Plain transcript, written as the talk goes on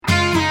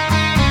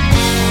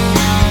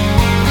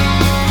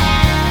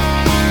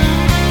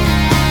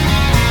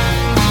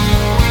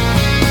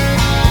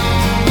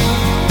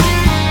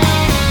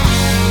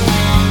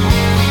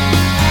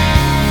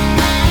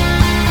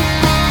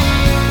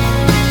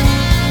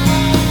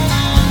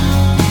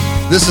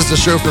This is the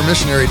show for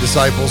missionary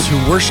disciples who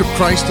worship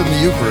Christ in the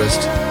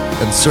Eucharist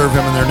and serve Him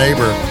and their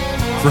neighbor,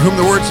 for whom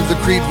the words of the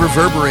Creed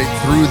reverberate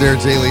through their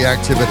daily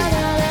activity.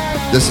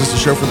 This is the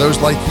show for those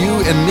like you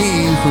and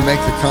me who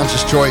make the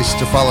conscious choice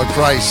to follow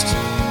Christ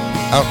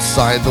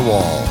outside the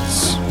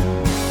walls.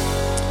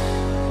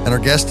 And our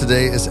guest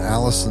today is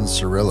Allison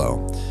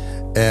Ciraulo,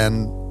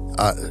 and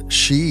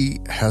she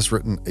has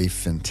written a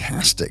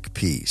fantastic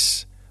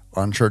piece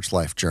on Church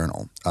Life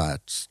Journal.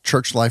 It's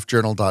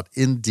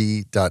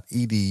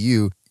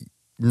churchlifejournal.nd.edu.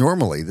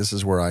 Normally, this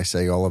is where I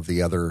say all of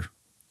the other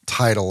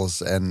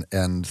titles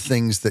and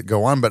things that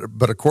go on,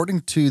 but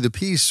according to the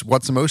piece,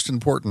 what's most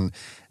important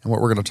and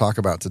what we're going to talk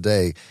about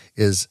today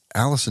is,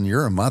 Allison,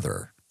 you're a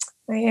mother.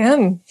 I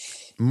am.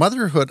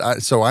 Motherhood.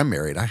 So I'm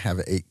married. I have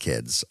 8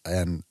 kids,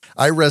 and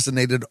I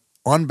resonated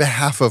on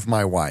behalf of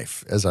my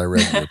wife as I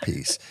read your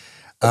piece.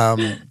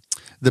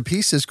 The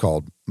piece is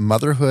called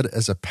Motherhood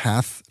as a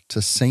Path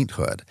to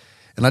Sainthood.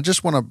 And I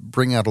just want to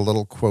bring out a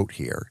little quote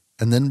here,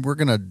 and then we're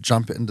going to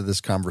jump into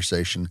this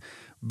conversation,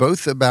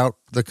 both about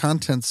the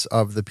contents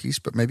of the piece,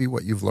 but maybe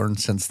what you've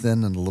learned since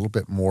then, and a little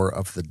bit more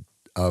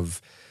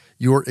of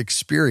your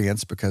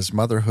experience, because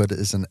motherhood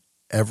is an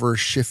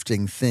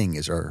ever-shifting thing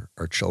as our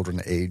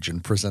children age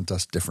and present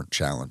us different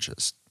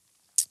challenges.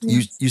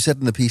 Yes. You said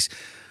in the piece,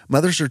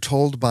 mothers are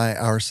told by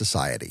our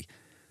society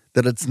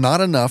that it's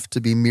not enough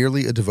to be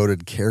merely a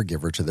devoted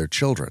caregiver to their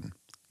children.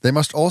 They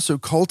must also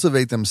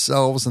cultivate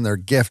themselves and their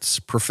gifts,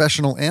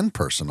 professional and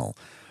personal,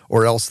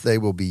 or else they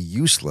will be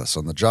useless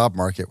on the job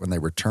market when they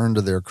return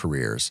to their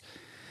careers.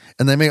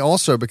 And they may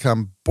also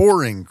become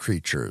boring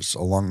creatures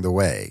along the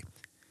way.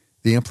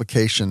 The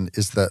implication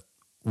is that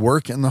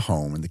work in the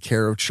home and the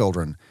care of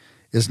children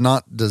is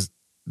not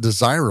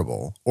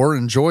desirable or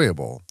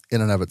enjoyable in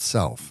and of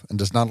itself, and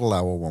does not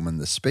allow a woman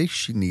the space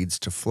she needs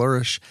to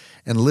flourish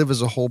and live as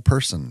a whole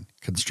person,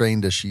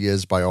 constrained as she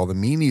is by all the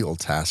menial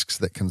tasks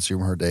that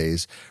consume her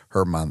days,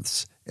 her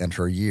months, and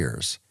her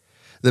years.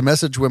 The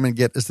message women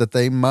get is that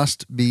they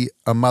must be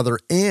a mother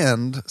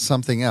and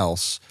something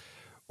else,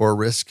 or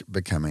risk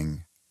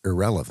becoming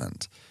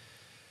irrelevant.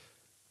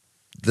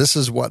 This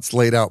is what's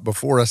laid out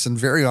before us, and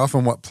very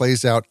often what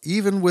plays out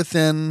even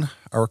within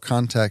our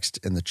context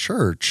in the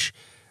church,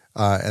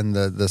 and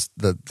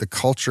the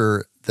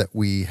culture that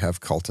we have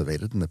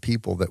cultivated and the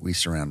people that we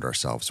surround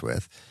ourselves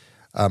with.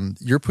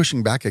 You're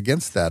pushing back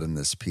against that in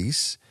this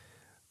piece.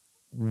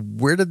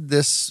 Where did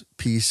this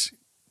piece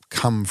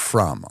come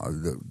from?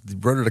 You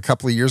wrote it a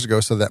couple of years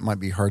ago, so that might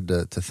be hard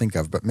to think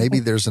of, but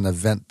maybe there's an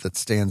event that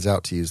stands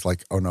out to you as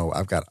like, oh no,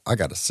 I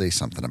got to say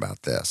something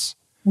about this.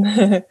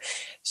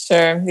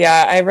 Sure.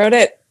 Yeah, I wrote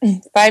it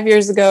 5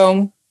 years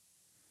ago.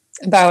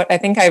 I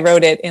think I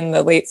wrote it in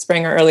the late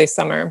spring or early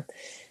summer,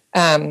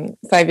 5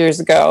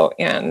 years ago,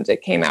 and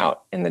it came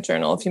out in the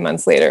journal a few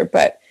months later.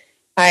 But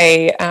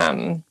I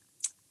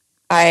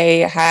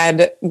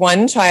had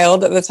one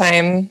child at the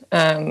time.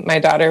 My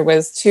daughter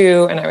was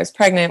 2, and I was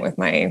pregnant with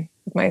my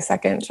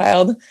second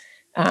child.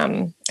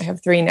 I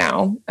have 3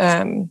 now.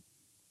 And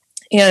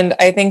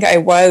I think I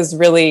was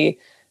really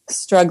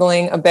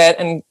struggling a bit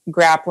and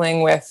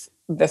grappling with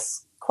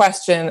this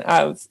question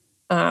of,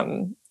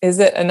 is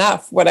it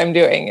enough what I'm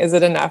doing? Is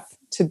it enough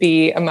to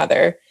be a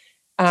mother?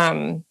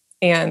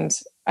 And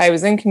I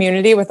was in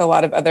community with a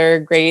lot of other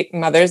great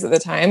mothers at the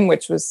time,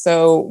 which was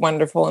so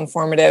wonderful and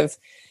formative.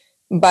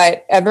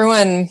 But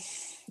everyone,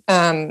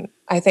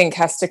 I think,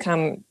 has to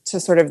come to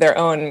sort of their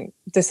own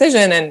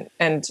decision,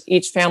 and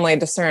each family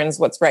discerns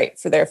what's right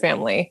for their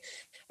family.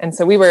 And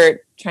so we were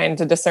trying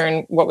to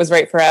discern what was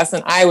right for us.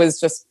 And I was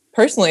just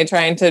personally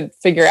trying to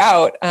figure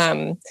out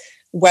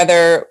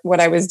whether what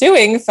I was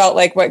doing felt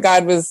like what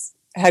God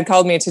had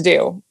called me to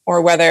do,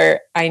 or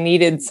whether I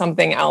needed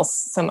something else,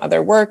 some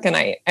other work. And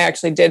I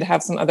actually did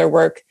have some other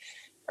work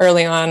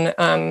early on,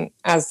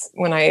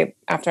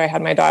 after I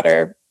had my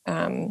daughter,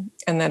 and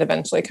then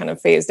eventually kind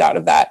of phased out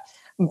of that.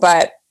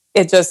 But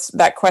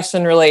that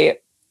question really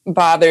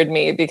bothered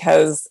me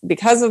because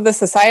of the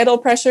societal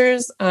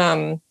pressures,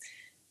 the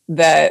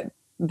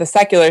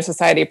secular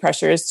society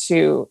pressures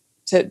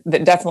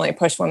that definitely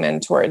push women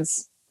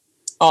towards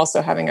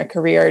also having a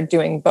career,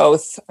 doing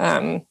both,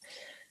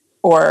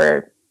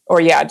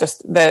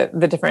 just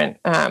the different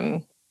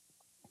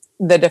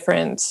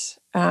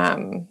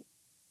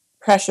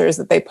pressures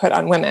that they put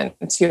on women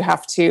to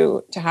have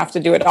to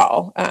do it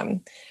all.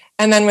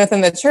 And then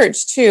within the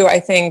church too, I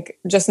think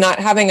just not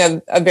having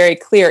a very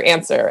clear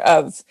answer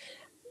of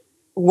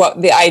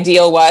what the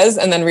ideal was,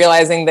 and then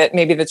realizing that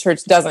maybe the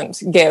church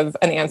doesn't give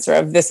an answer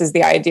of this is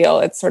the ideal.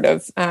 It's sort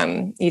of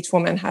each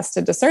woman has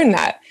to discern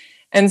that.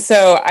 And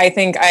so I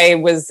think I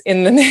was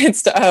in the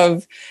midst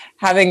of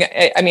having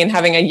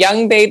a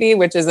young baby,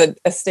 which is a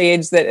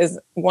stage that is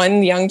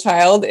one young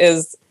child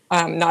is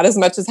not as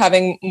much as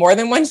having more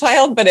than one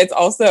child, but it's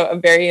also a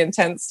very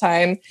intense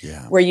time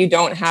where you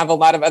don't have a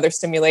lot of other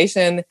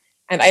stimulation.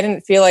 And I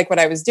didn't feel like what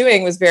I was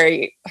doing was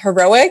very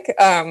heroic.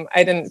 I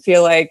didn't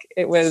feel like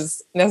it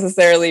was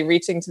necessarily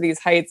reaching to these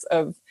heights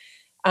of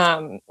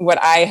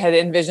what I had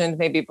envisioned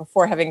maybe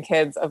before having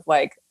kids, of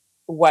like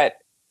what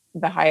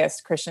the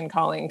highest Christian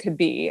calling could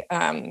be.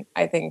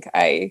 I think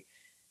I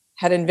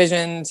had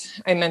envisioned,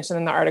 I mentioned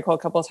in the article a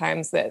couple of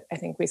times that I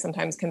think we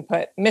sometimes can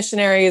put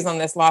missionaries on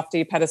this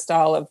lofty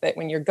pedestal of that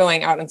when you're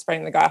going out and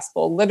spreading the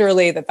gospel,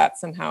 literally that's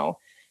somehow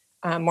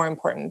more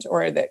important,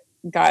 or that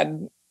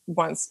God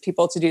wants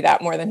people to do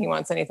that more than he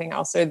wants anything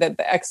else, or that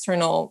the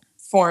external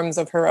forms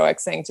of heroic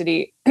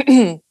sanctity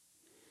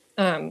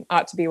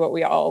ought to be what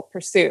we all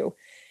pursue.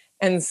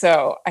 And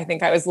so I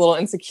think I was a little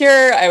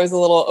insecure. I was a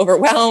little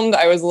overwhelmed.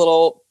 I was a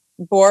little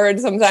bored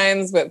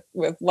sometimes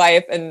with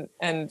life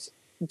and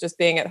just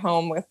being at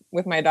home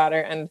with my daughter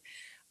and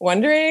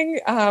wondering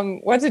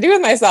what to do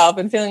with myself,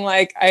 and feeling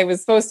like I was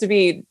supposed to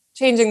be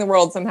changing the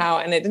world somehow.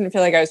 And it didn't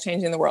feel like I was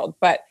changing the world.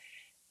 But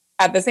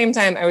at the same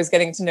time, I was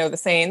getting to know the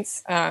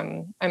saints.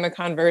 I'm a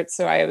convert,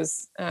 so I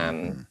was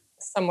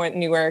somewhat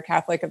newer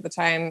Catholic at the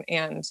time,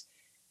 and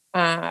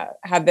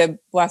had the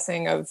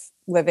blessing of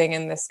living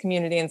in this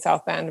community in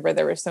South Bend where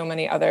there were so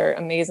many other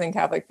amazing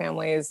Catholic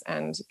families,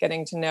 and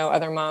getting to know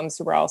other moms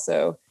who were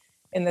also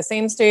in the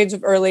same stage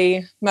of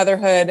early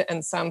motherhood,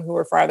 and some who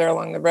were farther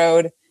along the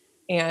road.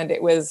 And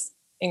it was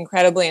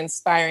incredibly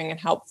inspiring and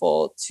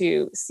helpful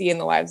to see in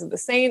the lives of the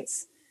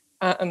saints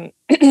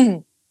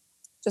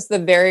just the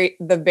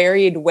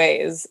varied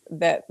ways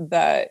that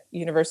the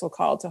universal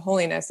call to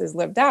holiness is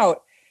lived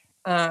out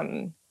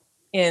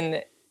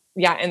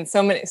in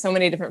so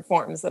many different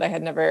forms that I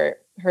had never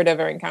heard of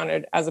or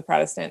encountered as a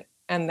Protestant.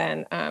 And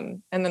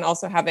then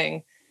also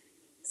having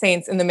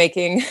saints in the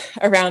making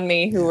around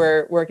me who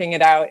were working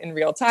it out in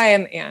real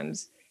time and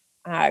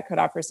could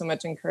offer so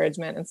much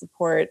encouragement and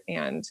support.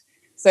 And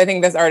so I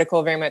think this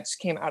article very much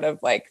came out of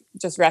like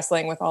just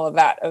wrestling with all of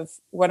that of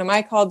what am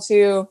I called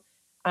to,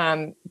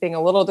 being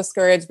a little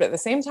discouraged, but at the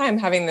same time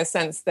having this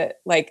sense that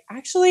like,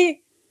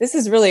 actually, this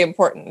is really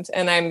important.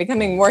 And I'm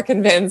becoming more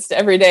convinced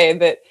every day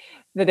that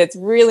it's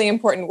really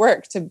important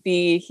work to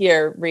be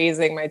here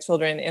raising my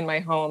children in my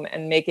home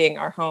and making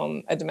our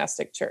home a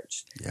domestic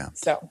church. Yeah.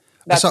 So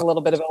that's a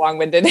little bit of a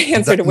long-winded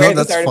answer to where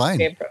this article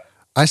came from.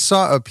 I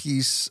saw a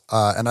piece,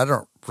 and I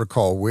don't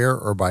recall where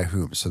or by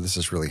whom, so this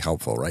is really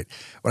helpful, right?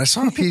 But I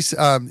saw a piece,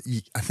 I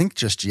think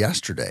just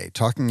yesterday,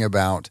 talking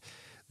about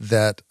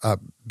that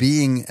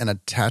being an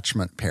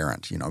attachment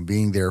parent,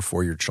 being there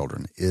for your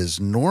children is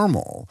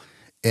normal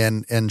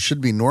and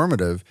should be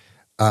normative,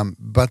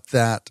 but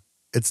that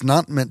it's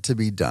not meant to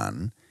be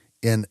done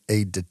in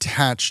a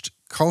detached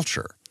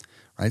culture,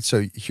 right?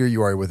 So here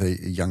you are with a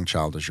young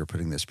child as you're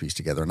putting this piece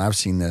together, and I've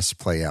seen this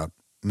play out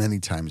many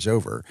times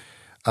over,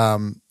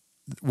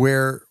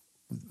 where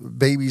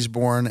baby's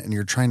born and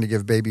you're trying to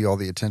give baby all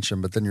the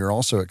attention, but then you're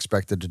also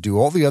expected to do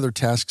all the other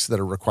tasks that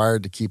are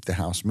required to keep the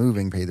house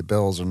moving, pay the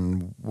bills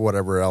and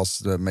whatever else,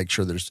 to make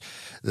sure there's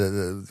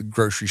the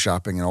grocery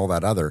shopping and all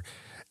that other.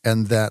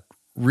 And that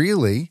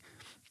really,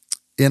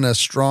 in a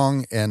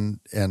strong and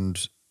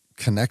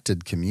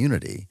connected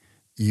community,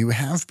 you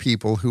have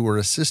people who are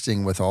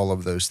assisting with all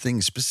of those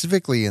things,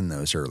 specifically in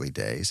those early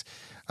days.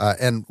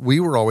 And we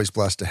were always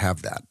blessed to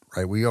have that,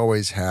 right? We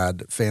always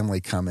had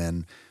family come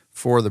in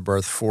for the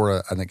birth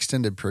for an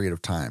extended period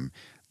of time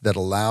that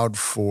allowed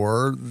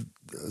for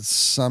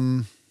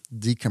some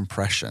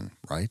decompression,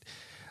 right?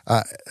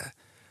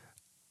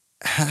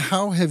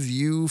 How have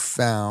you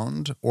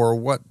found, or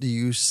what do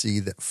you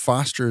see that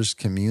fosters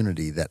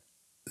community that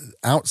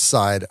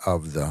outside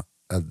of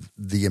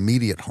the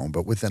immediate home,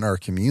 but within our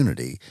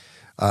community,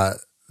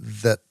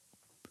 that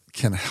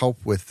can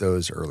help with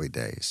those early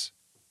days?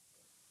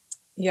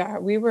 Yeah,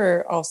 we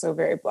were also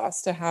very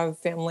blessed to have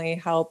family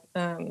help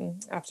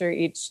after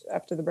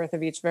the birth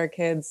of each of our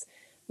kids.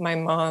 My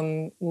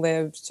mom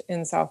lived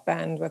in South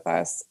Bend with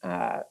us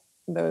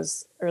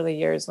those early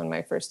years when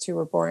my first two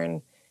were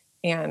born,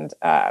 and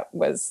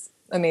was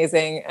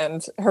amazing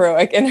and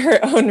heroic in her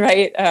own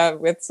right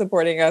with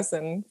supporting us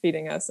and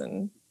feeding us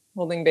and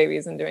holding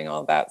babies and doing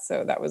all of that.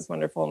 So that was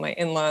wonderful. My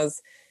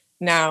in-laws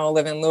now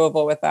live in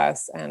Louisville with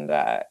us and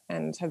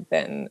have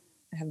been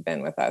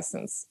with us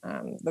since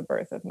the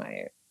birth of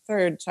my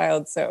third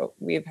child. So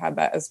we've had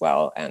that as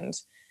well. And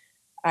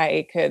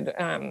I could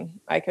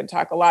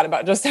talk a lot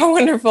about just how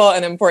wonderful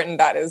and important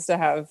that is to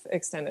have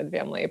extended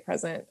family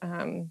present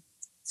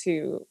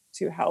to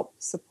help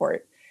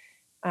support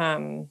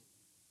and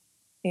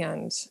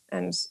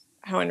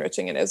how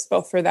enriching it is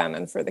both for them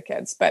and for the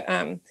kids. But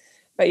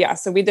yeah,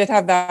 so we did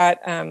have that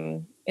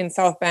in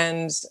South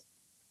Bend.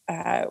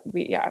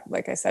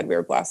 Like I said, we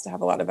were blessed to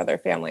have a lot of other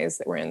families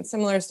that were in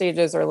similar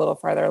stages or a little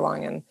farther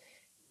along, and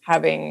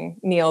having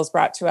meals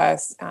brought to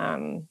us,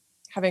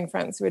 having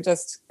friends who would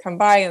just come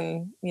by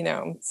and,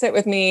 sit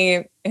with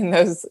me in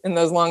those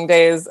long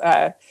days.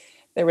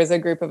 There was a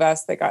group of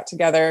us that got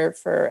together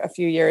for a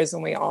few years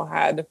when we all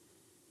had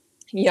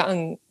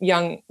young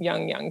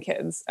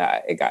kids.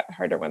 It got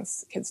harder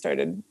once kids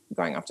started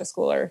going off to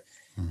school or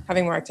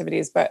having more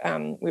activities, but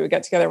we would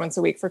get together once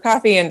a week for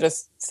coffee and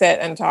just sit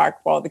and talk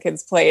while the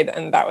kids played.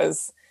 And that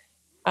was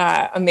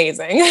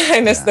amazing.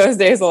 I miss those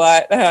days a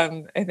lot.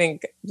 I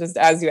think just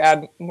as you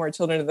add more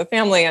children to the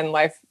family and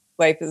life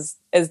is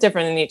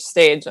different in each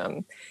stage.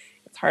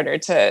 It's harder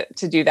to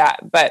do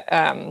that. But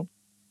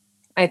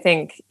I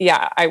think,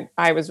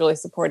 I was really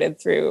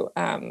supported through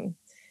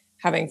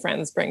having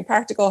friends bring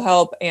practical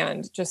help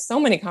and just so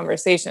many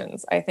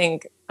conversations. I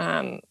think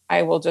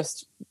I will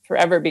just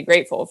forever be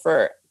grateful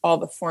for all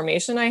the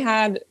formation I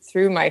had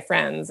through my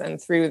friends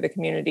and through the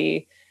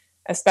community,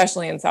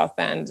 especially in South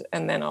Bend,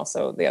 and then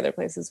also the other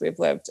places we've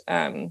lived,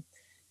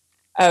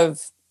 of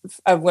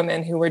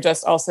women who were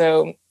just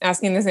also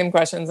asking the same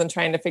questions and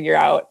trying to figure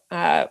out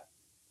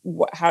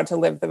how to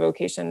live the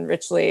vocation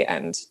richly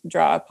and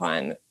draw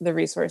upon the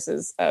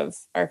resources of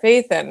our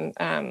faith and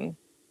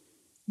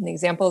the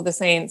example of the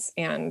saints,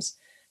 and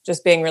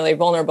just being really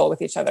vulnerable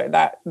with each other.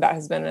 That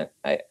has been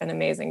an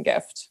amazing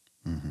gift.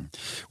 Mm-hmm.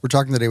 We're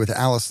talking today with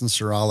Allison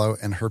Ciraulo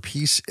and her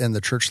piece in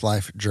the Church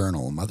Life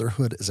Journal,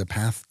 Motherhood is a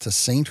Path to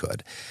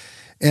Sainthood.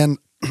 And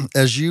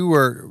as you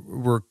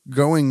were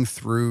going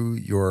through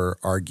your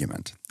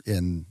argument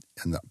in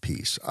that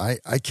piece, I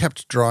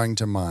kept drawing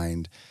to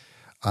mind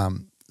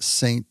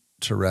Saint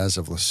Therese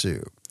of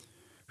Lisieux,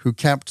 who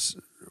kept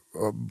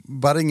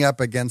butting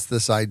up against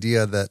this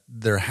idea that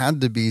there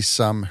had to be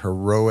some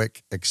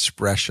heroic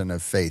expression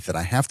of faith, that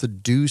I have to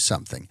do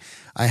something,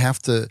 I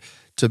have to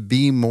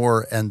be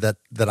more, and that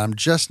I'm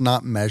just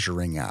not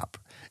measuring up,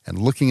 and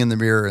looking in the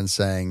mirror and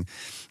saying,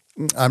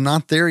 I'm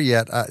not there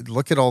yet.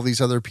 Look at all these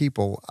other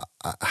people.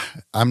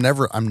 I'm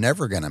never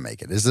going to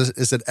make it.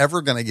 Is it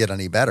ever going to get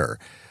any better?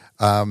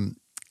 And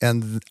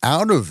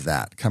out of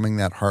that coming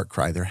that heart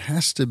cry, there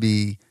has to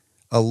be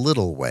a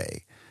little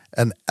way,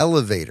 an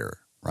elevator,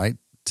 right?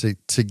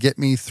 To get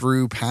me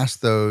through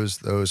past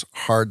those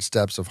hard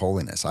steps of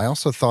holiness. I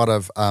also thought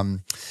of the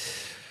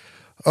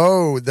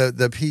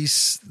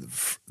piece.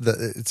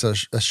 It's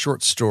a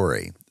short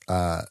story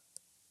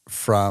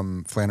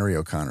from Flannery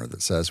O'Connor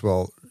that says,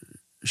 well,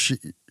 she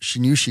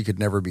knew she could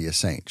never be a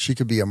saint. She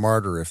could be a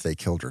martyr if they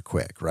killed her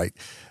quick, right?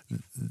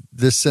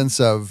 This sense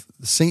of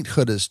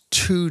sainthood is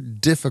too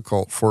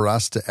difficult for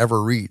us to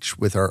ever reach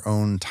with our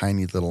own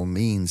tiny little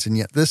means, and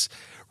yet this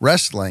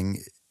wrestling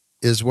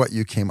is what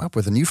you came up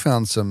with, and you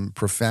found some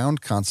profound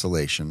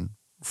consolation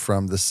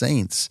from the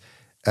saints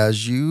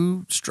as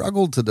you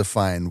struggled to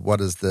define what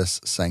does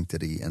this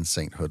sanctity and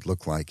sainthood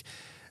look like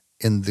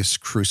in this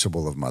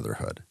crucible of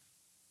motherhood.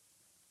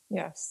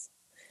 Yes.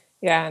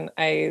 Yeah, and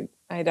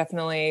I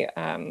definitely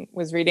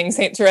was reading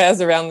Saint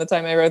Therese around the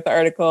time I wrote the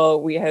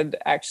article. We had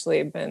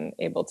actually been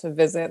able to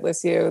visit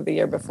Lisieux the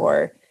year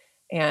before,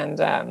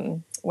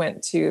 and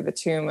went to the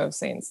tomb of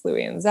Saints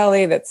Louis and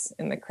Zélie that's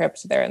in the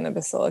crypt there in the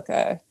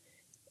Basilica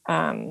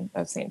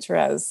of Saint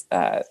Therese.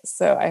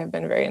 So I have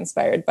been very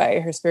inspired by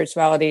her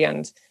spirituality.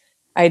 And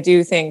I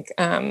do think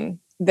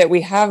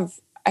that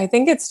I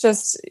think it's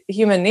just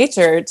human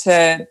nature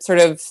to sort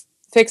of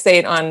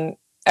fixate on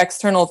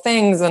external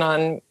things and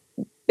on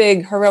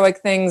big heroic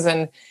things.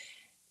 And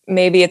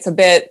maybe it's a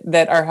bit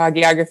that our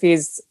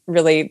hagiographies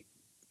really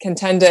can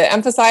tend to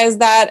emphasize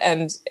that.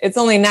 And it's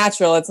only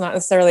natural. It's not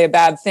necessarily a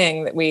bad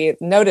thing that we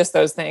notice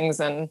those things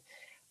and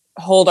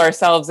hold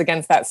ourselves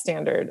against that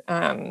standard.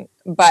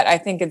 But I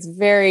think it's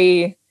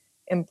very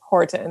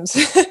important.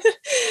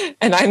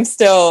 And I'm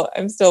still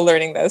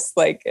learning this,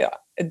 like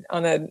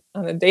on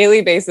a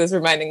daily basis,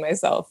 reminding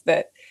myself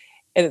that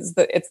it's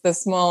the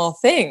small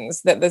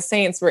things that the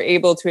saints were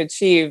able to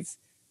achieve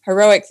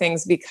heroic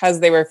things because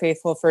they were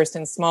faithful first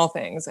in small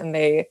things, and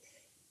they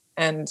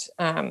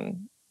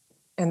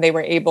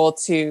were able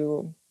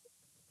to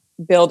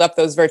build up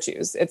those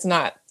virtues. It's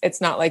not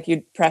like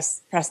you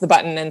press the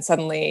button and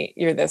suddenly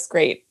you're this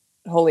great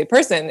holy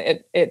person.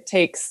 It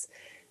takes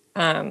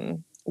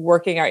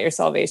working out your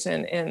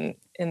salvation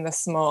in the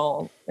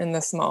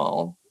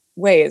small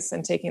ways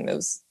and taking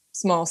those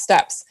small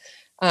steps.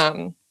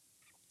 And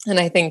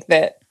I think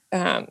that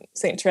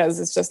Saint Therese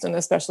is just an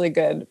especially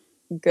good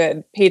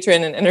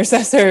patron and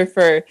intercessor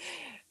for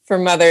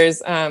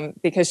mothers,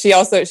 because she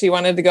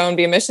wanted to go and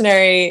be a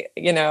missionary.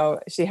 You know,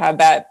 she had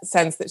that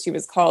sense that she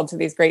was called to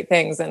these great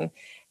things, and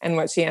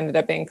what she ended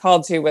up being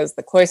called to was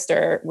the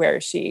cloister, where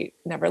she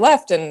never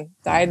left and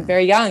died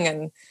very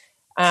young.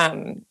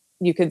 And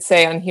you could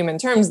say on human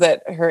terms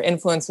that her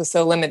influence was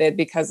so limited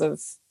because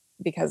of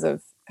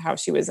how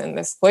she was in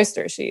this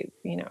cloister. She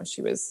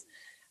was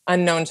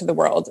unknown to the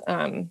world.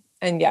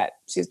 And yet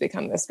she's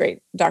become this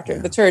great doctor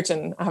of the church,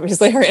 and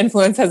obviously her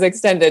influence has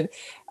extended.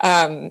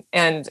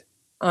 And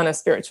on a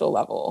spiritual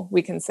level,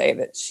 we can say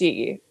that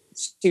she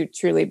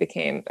truly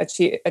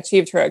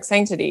achieved heroic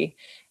sanctity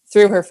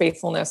through her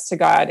faithfulness to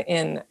God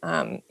in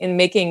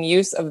making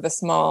use of the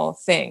small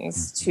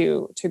things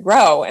to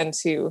grow and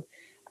to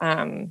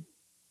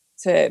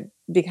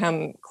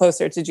become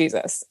closer to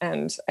Jesus.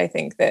 And I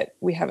think that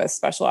we have a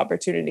special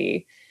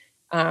opportunity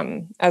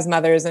as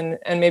mothers, and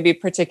maybe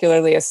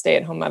particularly as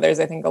stay-at-home mothers.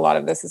 I think a lot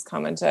of this is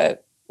common to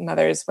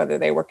mothers, whether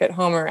they work at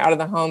home or out of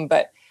the home.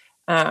 But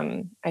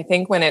I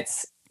think when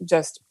it's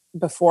just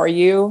before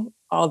you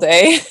all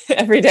day,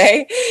 every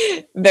day,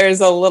 there's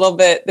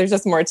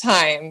just more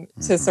time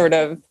to sort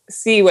of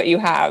see what you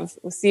have,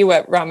 see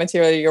what raw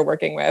material you're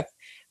working with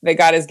that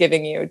God is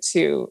giving you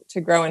to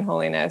grow in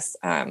holiness.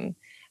 And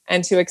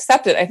and to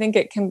accept it. I think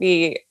it can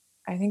be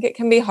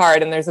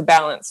hard, and there's a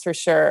balance for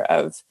sure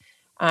of,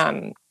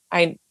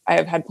 I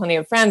have had plenty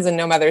of friends and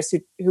know mothers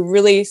who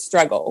really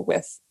struggle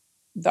with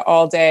the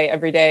all day,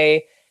 every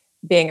day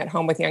being at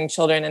home with young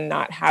children and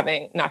not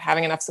having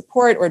enough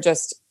support, or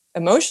just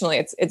emotionally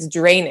it's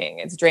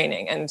draining.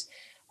 And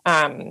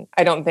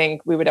I don't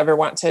think we would ever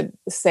want to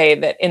say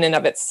that in and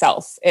of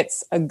itself,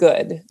 it's a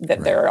good that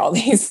Right. there are all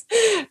these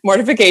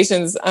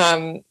mortifications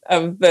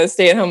of the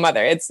stay-at-home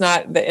mother. It's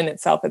not that in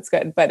itself it's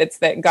good, but it's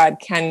that God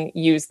can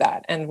use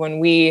that. And when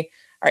we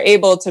are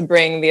able to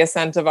bring the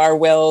assent of our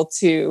will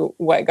to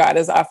what God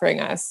is offering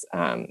us,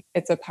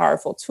 it's a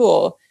powerful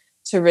tool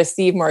to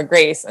receive more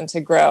grace and to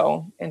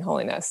grow in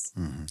holiness.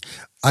 Mm-hmm.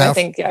 So I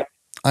think, yeah.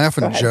 I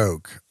often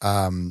joke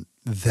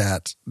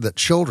that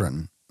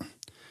children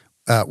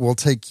will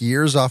take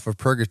years off of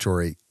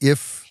purgatory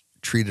if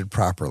treated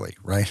properly,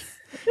 right?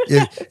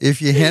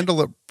 if you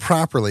handle it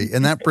properly,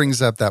 and that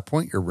brings up that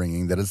point you're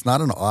bringing, that it's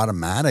not an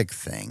automatic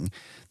thing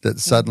that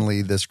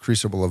suddenly this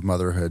crucible of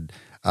motherhood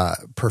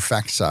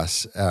perfects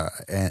us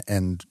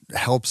and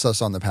helps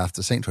us on the path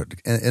to sainthood.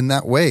 And in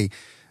that way,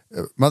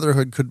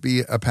 motherhood could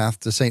be a path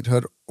to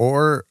sainthood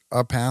or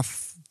a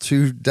path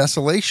to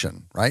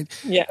desolation, right?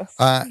 Yes.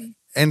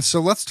 And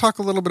so let's talk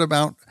a little bit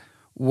about,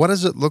 what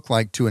does it look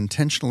like to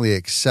intentionally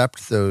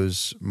accept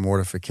those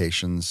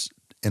mortifications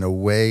in a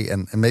way,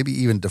 and maybe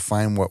even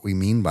define what we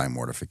mean by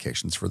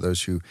mortifications for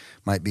those who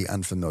might be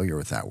unfamiliar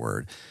with that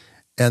word.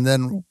 And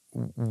then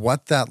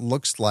what that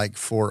looks like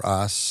for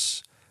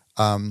us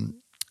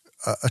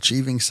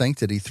achieving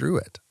sanctity through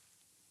it.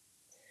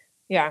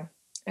 Yeah,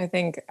 I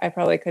think I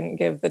probably couldn't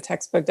give the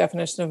textbook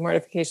definition of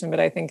mortification, but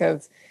I think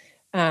of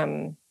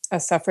a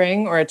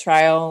suffering or a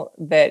trial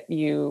that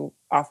you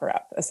offer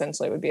up,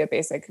 essentially, would be a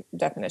basic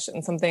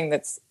definition. Something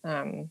that's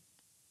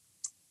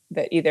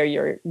that either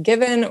you're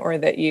given or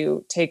that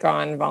you take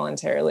on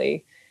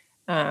voluntarily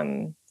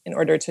in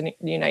order to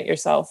unite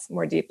yourself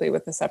more deeply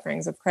with the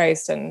sufferings of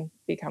Christ and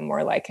become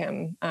more like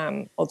him.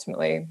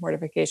 Ultimately,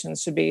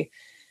 mortifications should be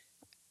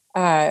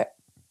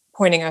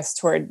pointing us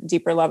toward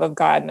deeper love of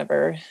God,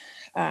 never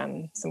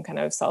some kind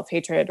of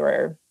self-hatred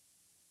or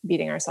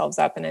beating ourselves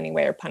up in any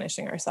way or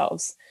punishing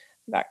ourselves.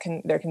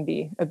 There can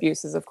be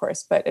abuses, of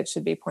course, but it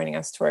should be pointing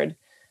us toward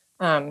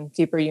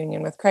deeper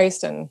union with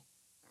Christ and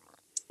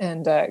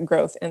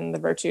growth in the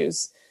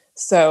virtues.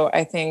 So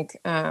I think,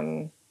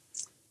 how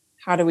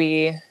do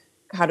we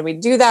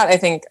do that? I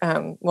think,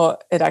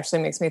 it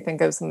actually makes me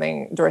think of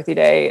something Dorothy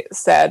Day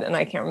said, and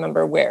I can't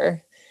remember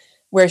where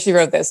she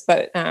wrote this,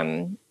 but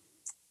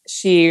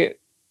she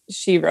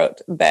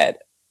wrote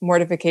that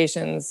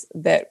mortifications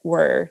that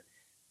were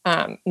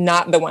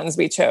not the ones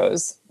we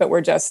chose, but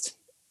were just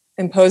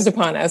imposed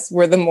upon us,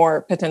 were the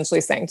more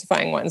potentially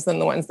sanctifying ones than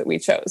the ones that we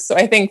chose. So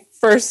I think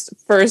first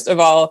of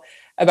all,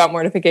 about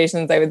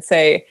mortifications, I would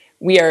say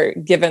we are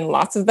given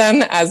lots of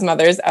them as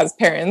mothers, as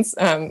parents,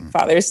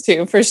 fathers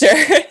too, for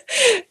sure.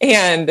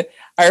 And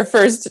our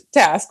first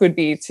task would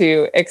be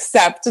to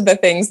accept the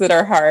things that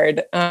are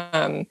hard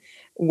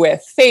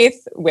with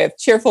faith, with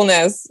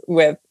cheerfulness,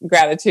 with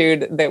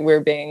gratitude that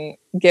we're being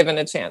given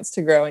a chance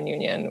to grow in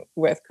union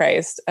with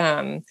Christ.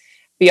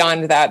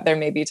 Beyond that, there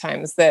may be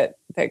times that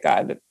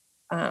God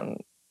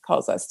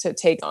calls us to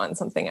take on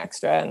something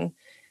extra, and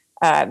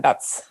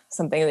that's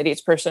something that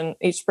each person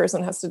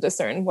has to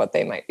discern what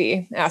they might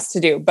be asked to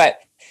do. But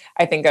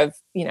I think of,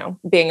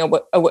 being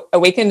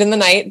awakened in the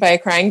night by a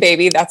crying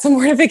baby. That's a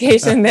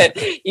mortification that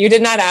you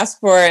did not ask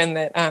for, and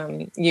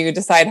that you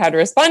decide how to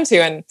respond to.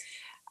 And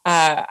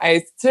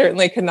I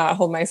certainly could not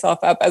hold myself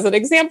up as an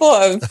example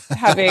of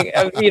having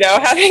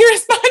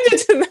responded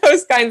to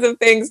those kinds of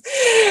things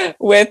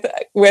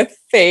with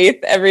faith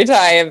every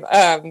time.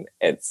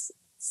 It's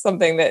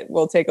something that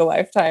will take a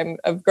lifetime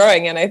of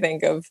growing. And I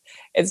think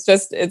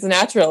it's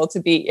natural to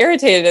be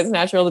irritated. It's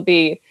natural to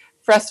be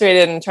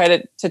frustrated and try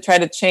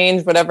to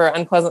change whatever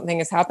unpleasant thing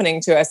is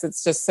happening to us.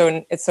 It's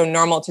so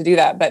normal to do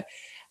that. But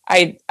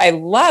I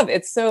love,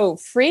 it's so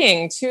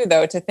freeing too,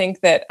 though, to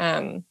think that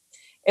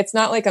it's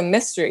not like a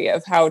mystery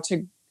of how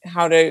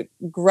to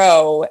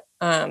grow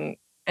and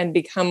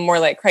become more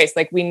like Christ.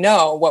 Like, we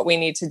know what we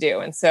need to do.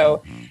 And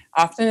so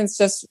often it's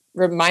just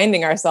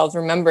reminding ourselves,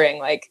 remembering,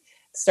 like,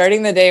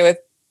 starting the day with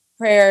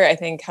prayer, I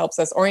think, helps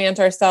us orient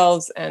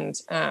ourselves, and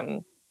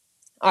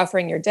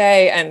offering your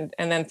day, and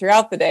then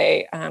throughout the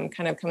day,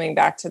 kind of coming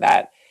back to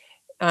that.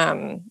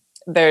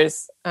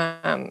 There's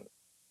a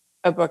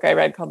book I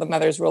read called The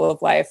Mother's Rule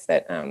of Life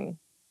that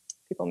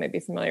people may be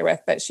familiar with,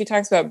 but she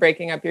talks about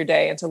breaking up your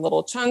day into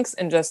little chunks,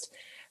 and just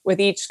with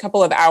each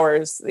couple of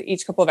hours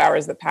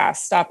that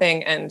pass,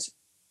 stopping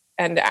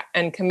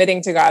and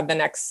committing to God the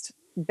next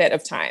bit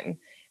of time,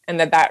 and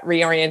that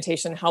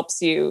reorientation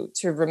helps you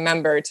to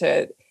remember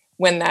to,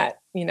 when that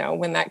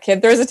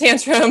kid throws a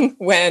tantrum,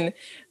 when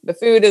the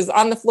food is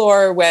on the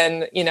floor,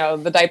 when,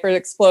 the diaper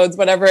explodes,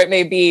 whatever it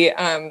may be,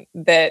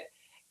 that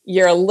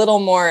you're a little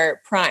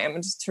more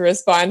primed to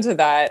respond to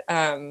that,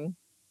 and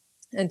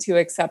to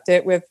accept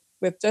it with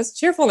just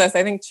cheerfulness.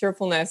 I think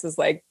cheerfulness is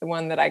like the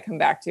one that I come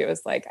back to,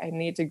 is like, I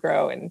need to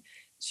grow in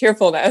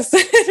cheerfulness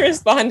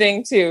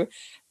responding to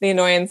the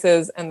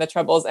annoyances and the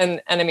troubles.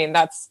 And I mean,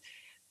 that's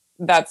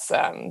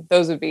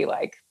those would be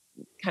like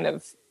kind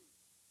of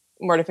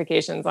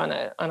mortifications on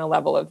a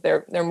level of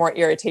they're more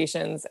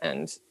irritations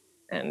and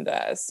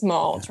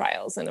small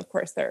trials. And of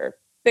course there are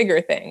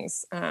bigger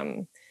things,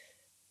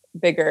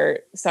 bigger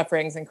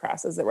sufferings and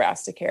crosses that we're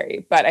asked to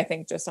carry. But I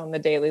think just on the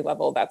daily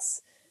level,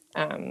 that's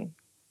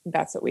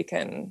what we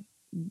can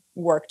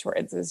work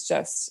towards, is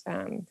just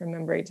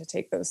remembering to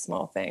take those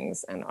small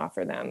things and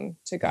offer them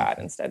to God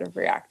instead of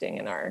reacting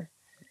in our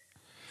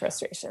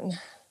frustration.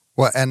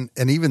 Well, and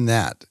even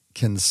that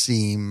can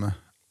seem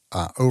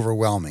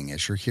overwhelming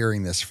as you're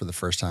hearing this for the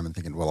first time and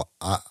thinking, well,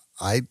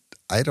 I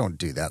don't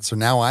do that. So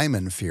now I'm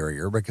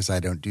inferior because I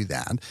don't do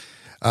that.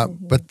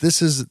 But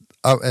this is,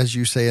 as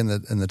you say in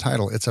the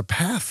title, it's a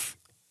path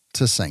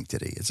to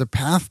sanctity. It's a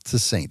path to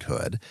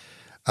sainthood.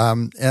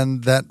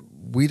 And that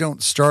we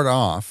don't start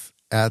off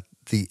at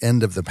the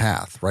end of the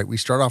path, right? We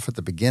start off at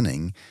the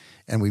beginning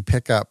and we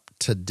pick up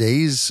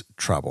today's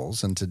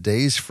troubles and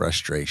today's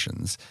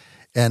frustrations,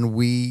 and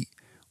we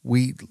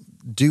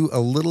do a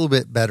little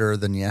bit better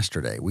than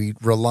yesterday. We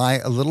rely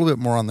a little bit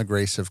more on the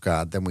grace of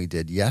God than we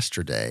did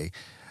yesterday,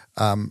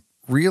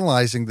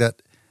 realizing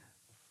that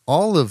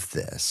all of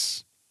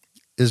this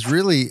is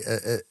really,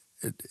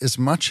 as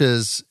much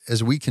as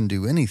we can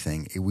do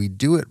anything, we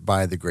do it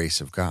by the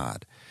grace of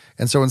God.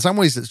 And so in some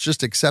ways, it's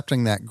just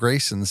accepting that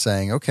grace and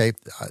saying, okay,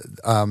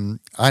 I'm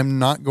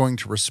not going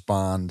to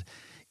respond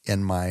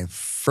in my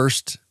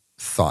first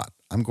thought.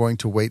 I'm going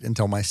to wait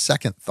until my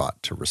second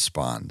thought to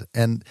respond.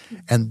 And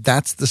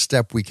that's the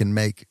step we can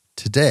make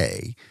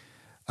today.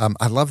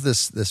 I love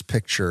this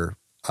picture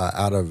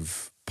out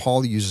of,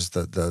 Paul uses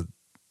the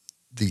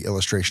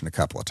illustration a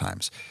couple of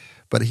times,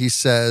 but he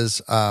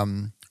says,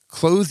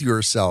 clothe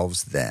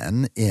yourselves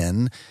then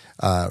in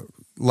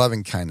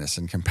loving kindness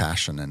and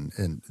compassion.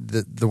 And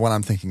the one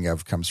I'm thinking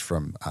of comes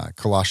from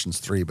Colossians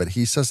 3, but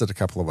he says it a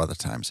couple of other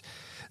times.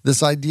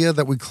 This idea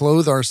that we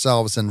clothe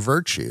ourselves in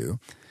virtue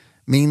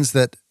means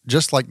that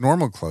just like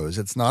normal clothes,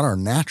 it's not our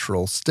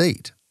natural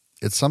state.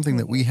 It's something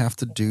that we have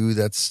to do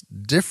that's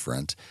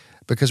different,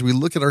 because we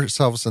look at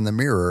ourselves in the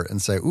mirror and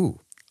say,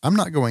 ooh, I'm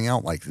not going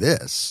out like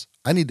this.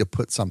 I need to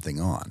put something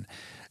on.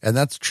 And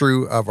that's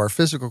true of our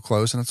physical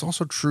clothes, and it's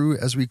also true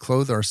as we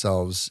clothe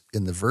ourselves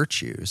in the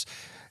virtues.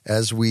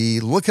 As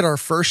we look at our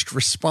first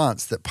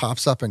response that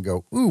pops up and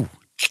go, ooh,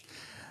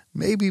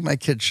 maybe my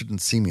kid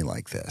shouldn't see me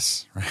like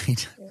this,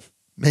 right? Yeah.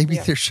 Maybe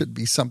there should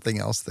be something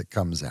else that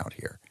comes out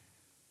here.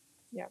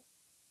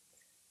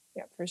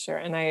 Yeah, for sure.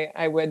 And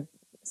I would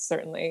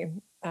certainly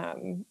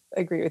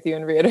agree with you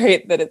and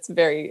reiterate that it's a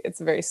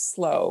very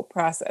slow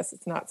process.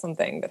 It's not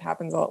something that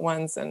happens all at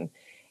once, and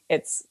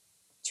it's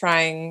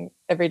trying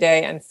every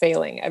day and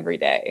failing every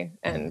day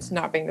and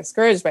not being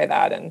discouraged by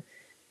that. And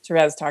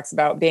Therese talks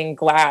about being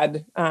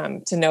glad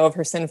to know of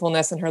her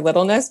sinfulness and her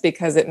littleness,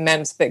 because it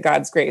meant that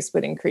God's grace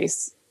would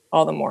increase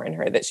all the more in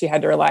her, that she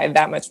had to rely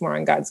that much more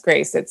on God's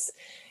grace.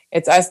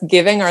 It's us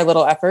giving our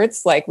little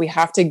efforts. Like, we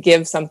have to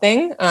give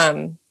something,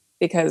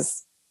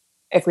 because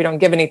if we don't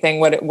give anything,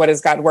 what does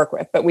God work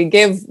with? But we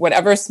give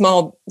whatever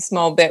small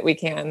bit we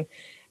can,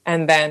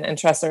 and then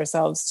entrust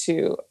ourselves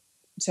to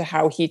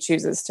how He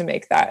chooses to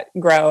make that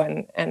grow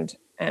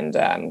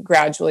and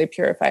gradually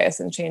purify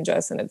us and change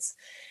us. And it's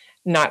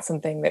not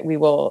something that we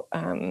will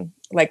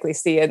likely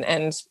see an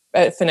end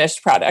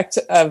finished product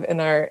of in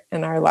our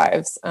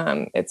lives.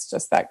 It's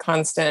just that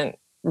constant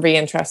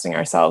re-entrusting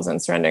ourselves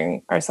and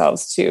surrendering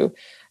ourselves to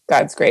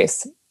God's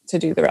grace to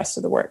do the rest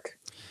of the work.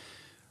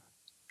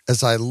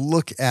 As I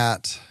look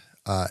at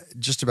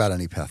just about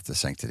any path to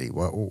sanctity,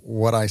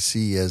 what I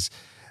see is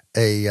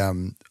a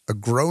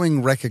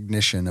growing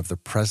recognition of the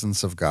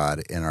presence of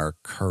God in our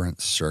current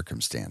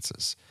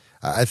circumstances.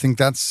 I think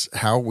that's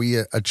how we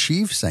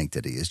achieve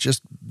sanctity, is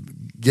just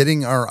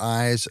getting our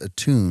eyes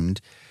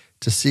attuned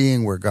to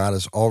seeing where God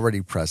is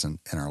already present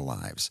in our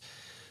lives.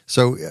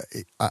 So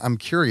I'm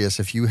curious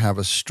if you have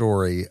a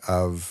story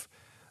of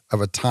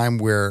a time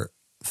where,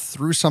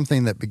 through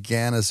something that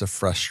began as a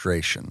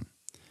frustration,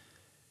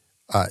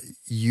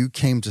 you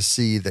came to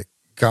see that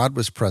God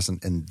was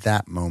present in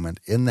that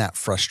moment, in that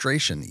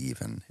frustration,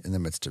 even in the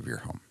midst of your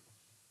home.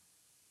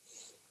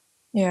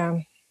 Yeah,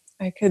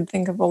 I could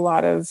think of a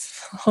lot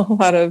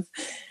of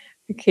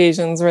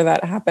occasions where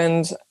that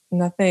happened.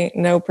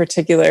 No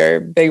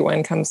particular big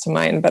one comes to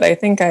mind, but I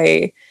think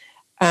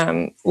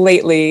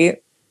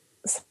lately,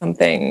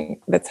 something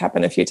that's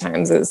happened a few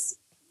times is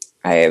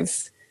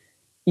I've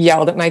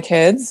yelled at my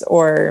kids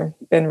or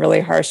been really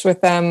harsh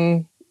with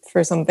them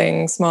for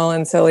something small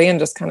and silly and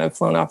just kind of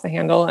flown off the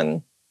handle.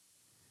 And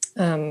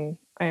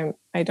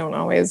I don't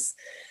always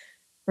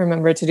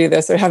remember to do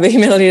this or have the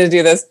humility to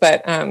do this,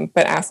 but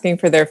asking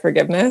for their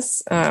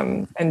forgiveness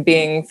and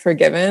being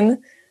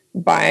forgiven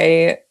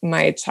by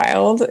my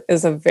child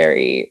is a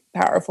very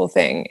powerful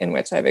thing in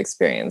which I've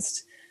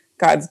experienced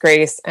God's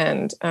grace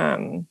and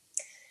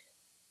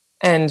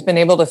been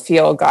able to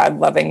feel God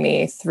loving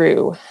me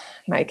through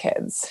my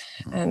kids.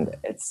 And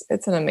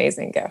it's an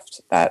amazing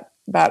gift. That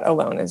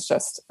alone is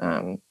just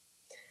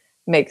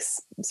makes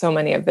so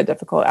many of the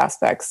difficult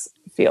aspects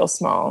feel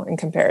small in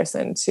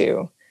comparison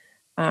to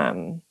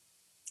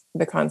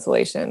the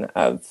consolation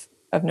of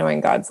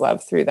knowing God's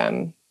love through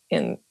them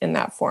in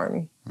that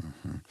form.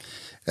 Mm-hmm.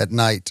 At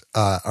night,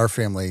 our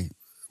family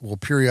will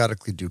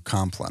periodically do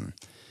Compline.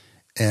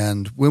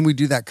 And when we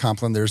do that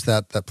Compline, there's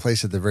that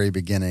place at the very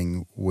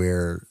beginning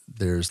where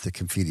there's the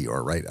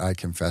Confiteor, right? I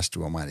confess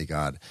to Almighty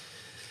God.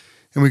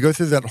 And we go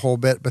through that whole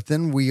bit, but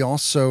then we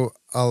also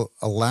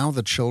allow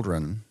the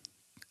children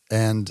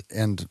and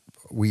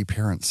we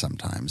parents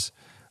sometimes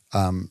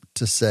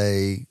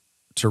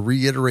to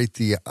reiterate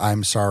the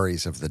I'm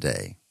sorries of the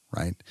day,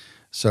 right?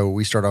 So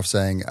we start off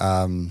saying,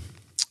 and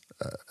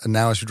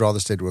now as we draw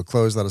this day to a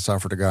close, let us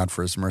offer to God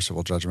for his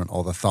merciful judgment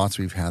all the thoughts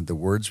we've had, the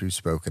words we've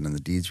spoken, and the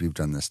deeds we've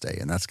done this day.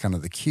 And that's kind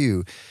of the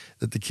cue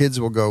that the kids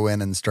will go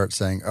in and start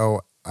saying,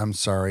 oh, I'm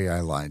sorry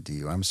I lied to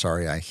you. I'm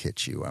sorry I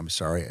hit you. I'm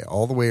sorry,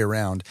 all the way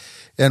around.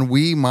 And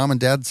we, mom and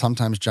dad,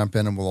 sometimes jump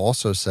in and will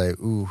also say,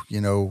 ooh,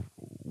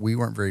 we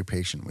weren't very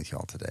patient with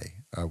y'all today,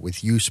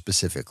 with you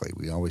specifically.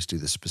 We always do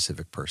the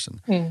specific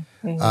person.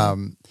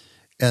 Mm-hmm.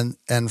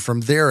 And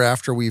from there,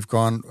 after we've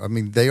gone,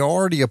 they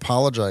already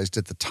apologized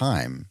at the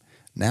time.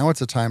 Now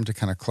it's a time to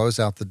kind of close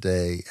out the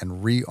day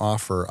and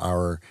re-offer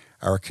our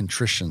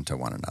contrition to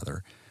one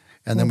another.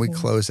 And then we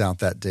close out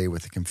that day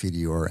with the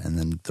Confiteor and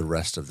then the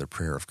rest of the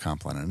prayer of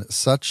Compline. And it's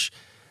such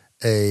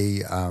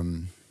a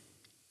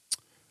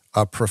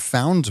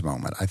profound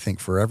moment, I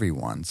think, for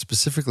everyone,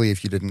 specifically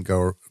if you didn't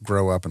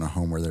grow up in a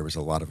home where there was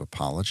a lot of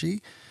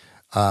apology.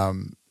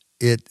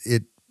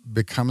 It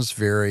becomes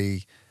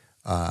very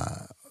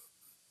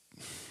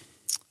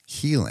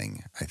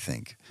healing, I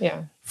think,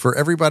 for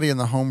everybody in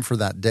the home for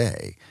that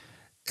day.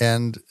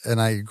 And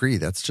I agree,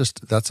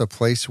 that's a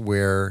place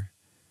where,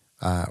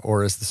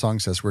 or as the song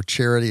says, where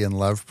charity and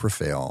love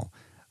prevail,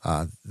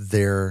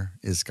 there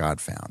is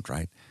God found,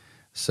 right?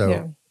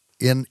 So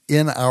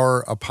in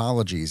our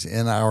apologies,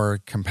 in our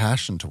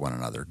compassion to one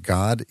another,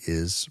 God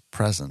is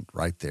present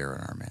right there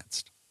in our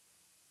midst.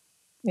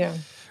 Yeah.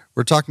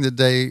 We're talking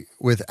today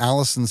with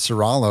Allison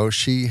Ciraulo.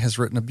 She has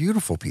written a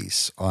beautiful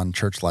piece on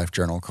Church Life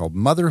Journal called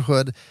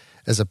Motherhood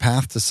as a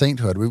Path to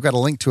Sainthood. We've got a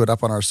link to it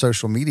up on our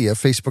social media,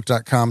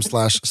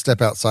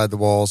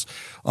 facebook.com/stepoutside-the-walls.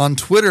 On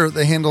Twitter,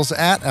 the handle's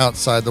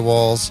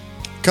 @OutsideTheWalls.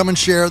 Come and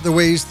share the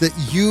ways that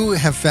you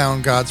have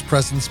found God's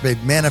presence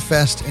made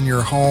manifest in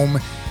your home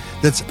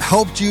that's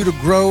helped you to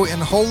grow in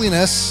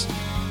holiness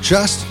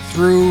just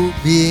through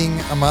being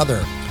a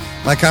mother.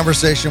 My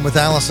conversation with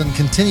Allison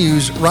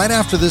continues right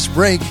after this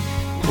break.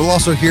 We'll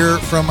also hear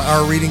from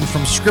our reading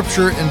from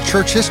Scripture and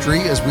church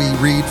history as we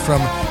read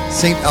from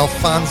St.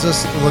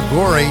 Alphonsus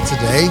Liguori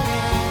today.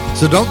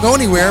 So don't go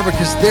anywhere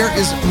because there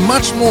is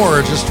much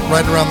more just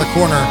right around the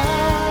corner.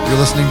 You're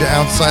listening to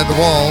Outside the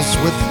Walls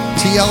with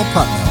T.L.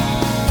 Putnam.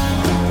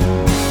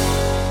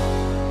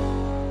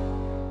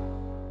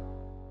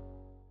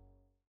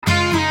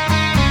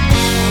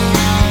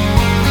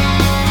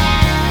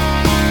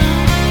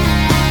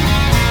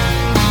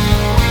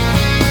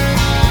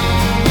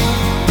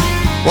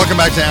 Welcome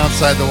back to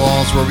Outside the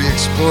Walls, where we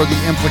explore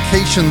the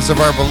implications of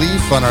our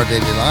belief on our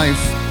daily life.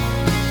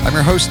 I'm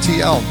your host,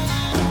 TL,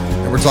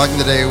 and we're talking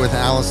today with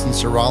Allison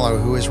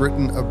Ciraulo, who has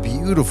written a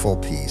beautiful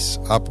piece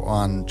up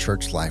on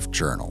Church Life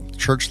Journal,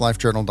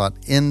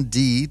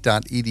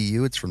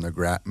 churchlifejournal.nd.edu. It's from the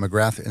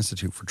McGrath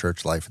Institute for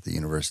Church Life at the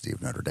University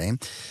of Notre Dame.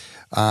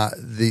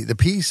 The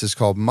piece is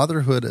called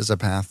Motherhood as a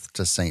Path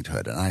to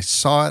Sainthood, and I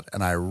saw it,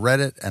 and I read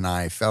it, and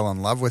I fell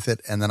in love with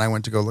it, and then I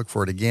went to go look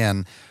for it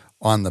again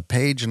on the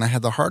page, and I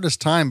had the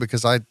hardest time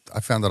because I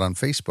found it on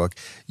Facebook.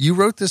 You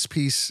wrote this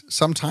piece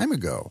some time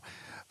ago,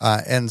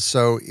 and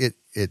so it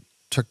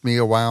took me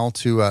a while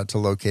to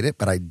locate it,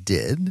 but I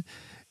did.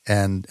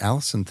 And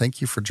Allison, thank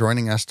you for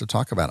joining us to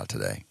talk about it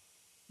today.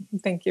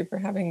 Thank you for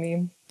having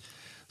me.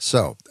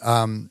 So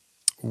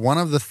one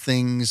of the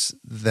things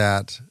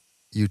that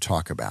you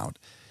talk about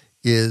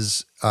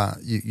is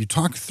you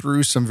talk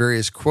through some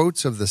various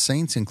quotes of the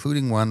saints,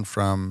 including one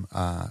from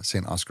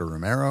St. Oscar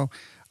Romero,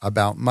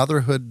 about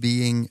motherhood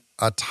being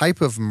a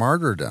type of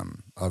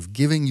martyrdom, of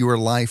giving your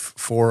life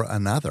for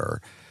another.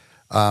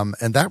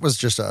 And that was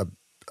just a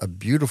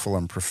beautiful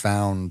and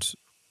profound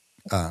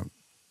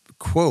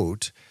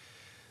quote.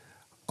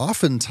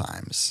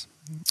 Oftentimes,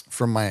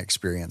 from my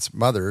experience,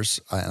 mothers,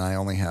 and I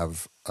only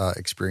have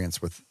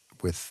experience with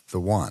the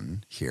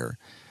one here,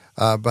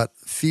 but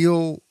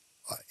feel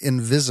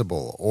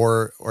invisible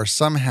or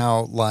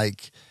somehow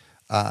like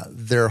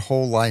their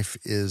whole life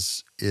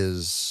is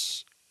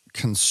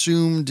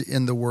consumed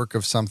in the work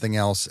of something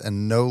else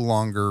and no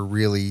longer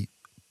really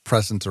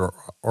present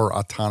or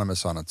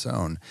autonomous on its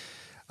own.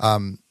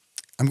 I'm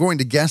going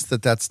to guess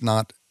that that's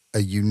not a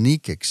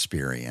unique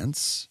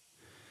experience.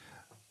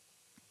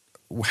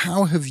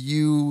 How have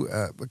you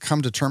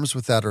come to terms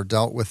with that or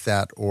dealt with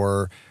that,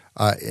 or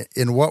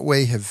in what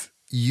way have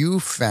you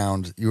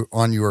found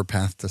on your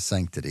path to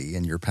sanctity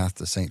and your path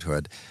to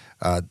sainthood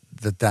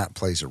that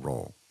plays a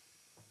role?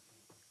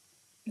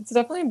 It's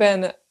definitely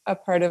been a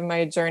part of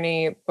my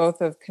journey, both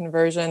of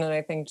conversion and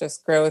I think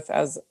just growth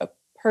as a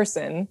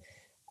person.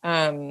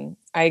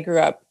 I grew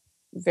up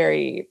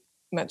very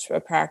much a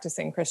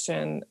practicing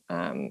Christian,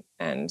 and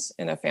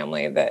in a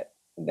family that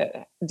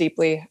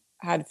deeply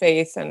had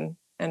faith and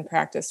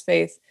practiced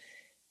faith.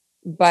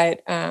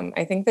 But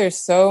I think there's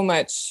so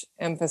much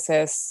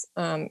emphasis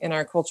in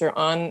our culture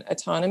on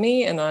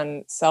autonomy and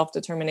on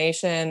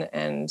self-determination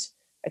and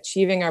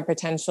achieving our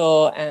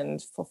potential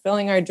and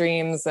fulfilling our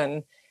dreams.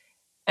 And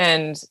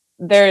it's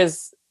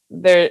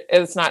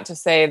not to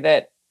say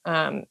that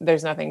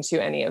there's nothing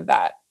to any of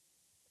that.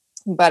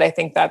 But I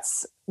think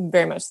that's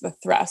very much the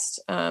thrust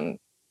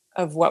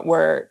of what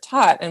we're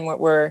taught and what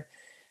we're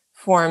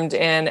formed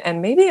in,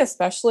 and maybe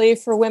especially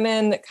for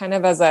women, kind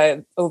of as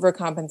a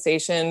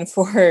overcompensation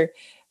for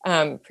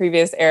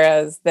previous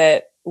eras,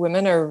 that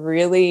women are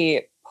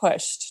really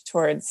pushed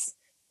towards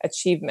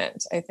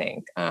achievement, I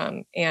think.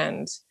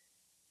 And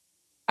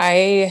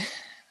I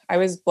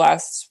was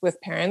blessed with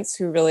parents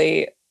who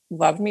really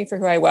loved me for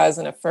who I was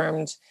and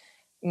affirmed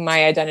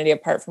my identity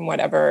apart from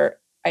whatever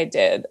I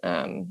did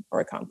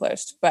or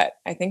accomplished. But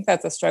I think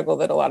that's a struggle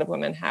that a lot of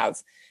women have.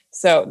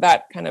 So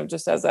that kind of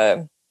just as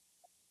a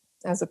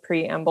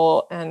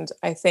preamble. And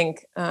I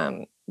think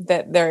that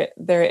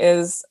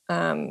there's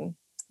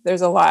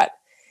a lot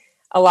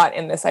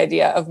in this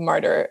idea of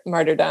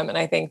martyrdom. And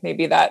I think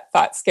maybe that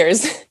thought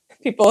scares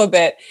people a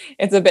bit.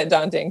 It's a bit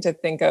daunting to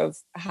think of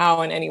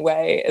how in any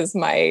way is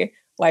my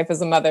life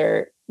as a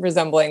mother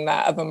resembling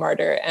that of a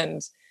martyr.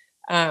 And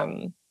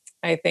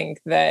I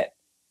think that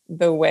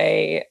the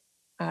way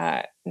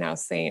now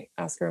Saint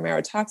Oscar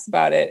Romero talks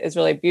about it is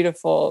really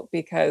beautiful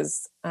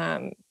because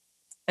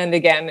and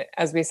again,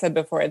 as we said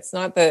before, it's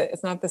not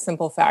the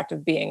simple fact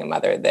of being a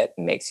mother that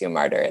makes you a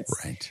martyr.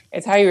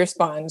 It's how you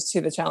respond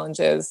to the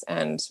challenges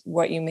and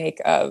what you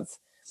make of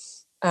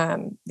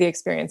the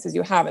experiences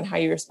you have and how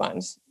you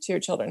respond to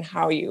your children,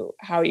 how you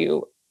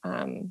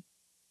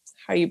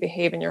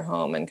behave in your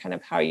home, and kind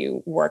of how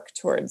you work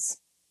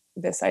towards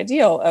this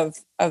ideal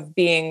of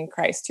being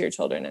Christ to your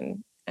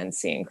children and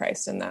seeing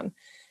Christ in them.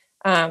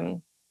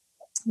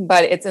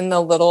 But it's in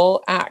the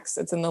little acts.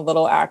 It's in the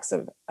little acts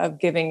of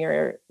giving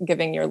your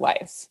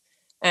life.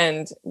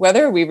 And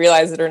whether we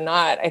realize it or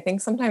not, I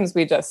think sometimes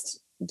we just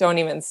don't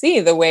even see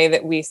the way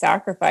that we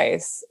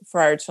sacrifice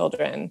for our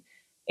children.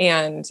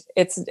 And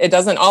it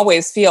doesn't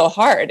always feel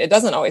hard. I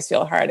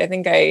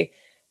think I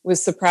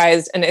was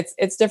surprised, and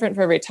it's different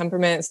for every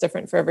temperament. It's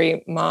different for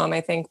every mom, I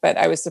think. But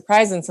I was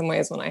surprised in some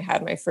ways when I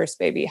had my first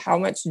baby, how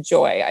much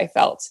joy I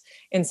felt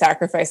in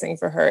sacrificing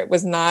for her. It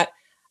was not,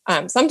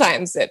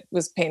 sometimes it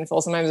was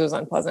painful, sometimes it was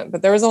unpleasant,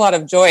 but there was a lot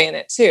of joy in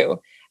it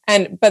too.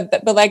 And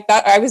but like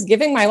that, I was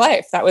giving my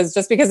life. That was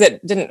just because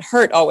it didn't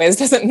hurt always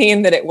doesn't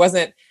mean that it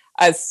wasn't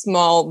a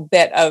small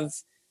bit of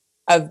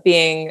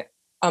being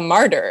a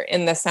martyr,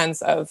 in the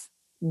sense of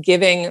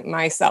giving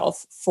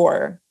myself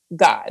for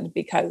God,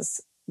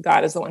 because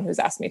God is the one who's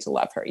asked me to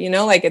love her.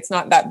 Like, it's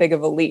not that big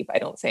of a leap, I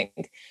don't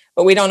think,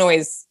 but we don't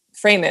always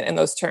frame it in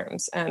those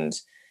terms. And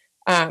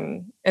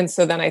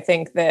so then I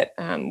think that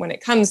when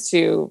it comes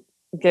to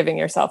giving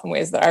yourself in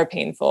ways that are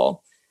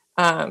painful,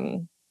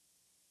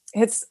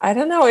 it's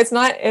not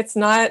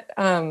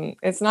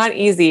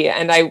easy.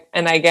 And I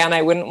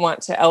wouldn't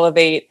want to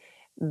elevate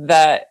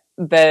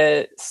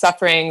the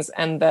sufferings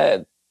and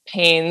the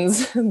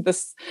pains,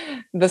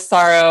 the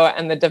sorrow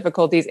and the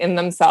difficulties in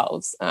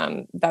themselves.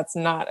 That's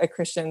not a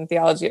Christian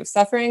theology of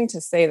suffering,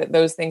 to say that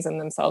those things in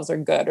themselves are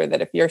good, or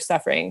that if you're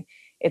suffering,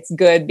 it's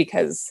good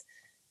because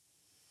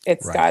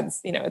it's right.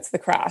 God's, it's the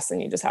cross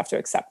and you just have to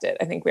accept it.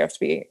 I think we have to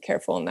be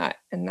careful in that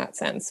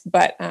sense,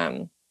 but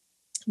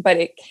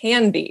it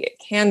can be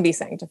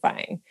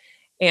sanctifying.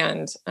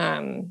 And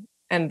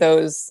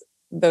those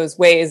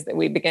ways that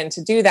we begin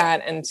to do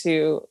that and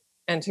to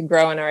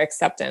grow in our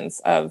acceptance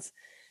of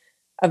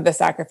the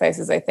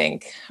sacrifices, I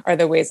think, are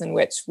the ways in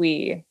which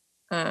we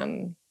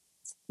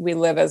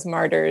live as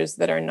martyrs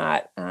that are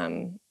not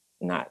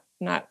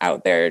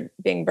out there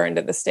being burned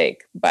at the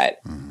stake, but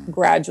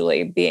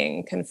gradually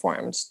being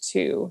conformed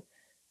to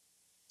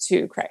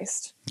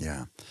Christ.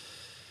 Yeah.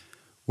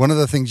 One of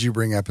the things you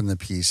bring up in the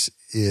piece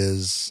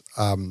is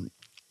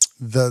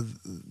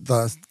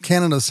the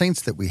canon of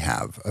saints that we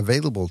have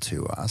available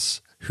to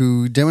us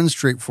who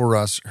demonstrate for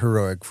us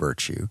heroic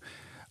virtue.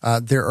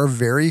 There are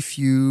very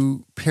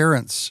few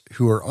parents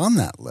who are on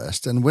that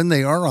list. And when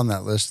they are on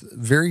that list,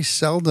 very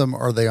seldom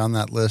are they on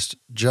that list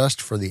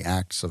just for the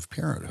acts of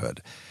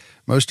parenthood.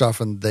 Most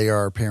often they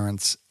are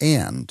parents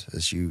and,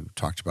 as you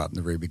talked about in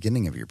the very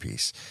beginning of your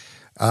piece.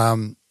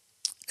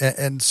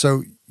 And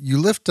so you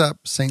lift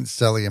up Saint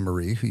Celia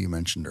Marie, who you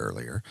mentioned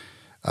earlier,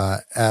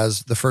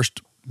 as the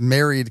first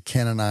married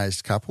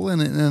canonized couple.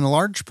 And in a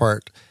large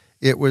part,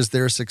 it was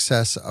their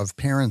success of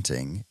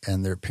parenting,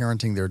 and they're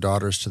parenting their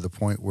daughters to the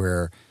point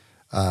where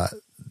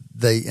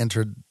they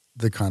entered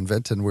the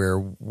convent, and where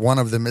one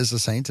of them is a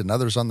saint and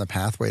others on the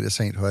pathway to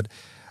sainthood.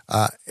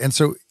 And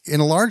so in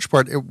a large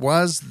part, it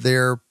was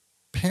their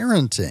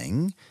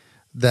parenting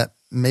that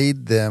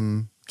made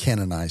them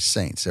canonized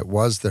saints. It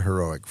was the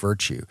heroic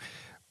virtue,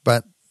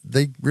 but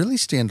they really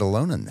stand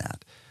alone in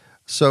that.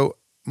 So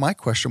my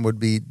question would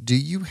be, do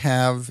you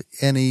have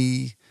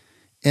any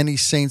any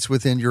saints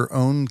within your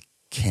own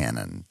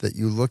canon that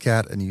you look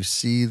at and you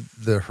see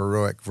the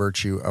heroic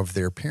virtue of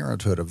their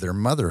parenthood, of their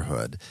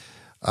motherhood,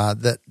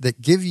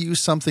 that give you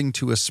something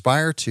to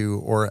aspire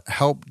to or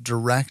help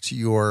direct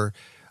your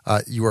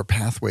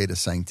pathway to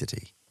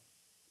sanctity?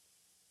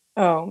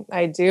 Oh,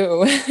 I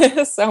do.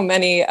 So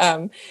many.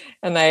 And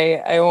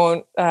I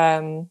won't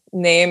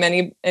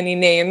name any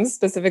names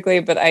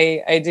specifically, but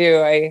I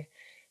do. I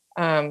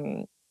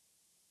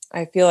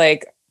feel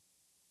like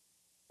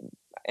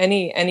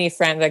any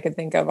friend I could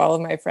think of, all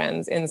of my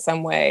friends in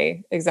some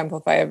way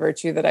exemplify a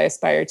virtue that I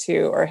aspire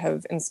to or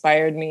have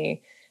inspired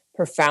me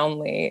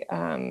profoundly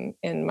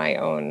in my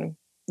own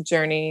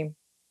journey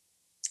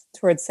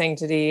towards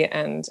sanctity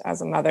and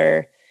as a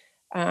mother.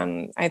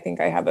 I think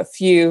I have a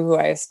few who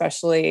I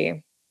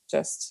especially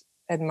just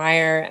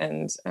admire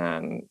and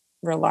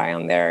rely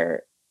on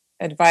their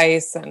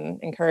advice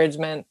and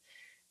encouragement.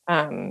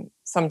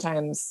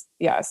 Sometimes,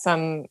 yeah,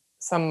 some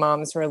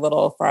moms who are a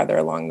little farther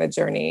along the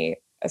journey,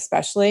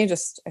 especially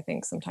just, I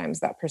think sometimes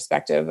that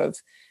perspective of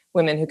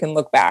women who can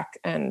look back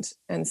and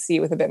see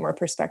with a bit more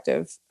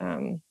perspective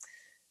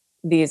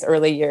these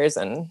early years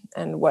and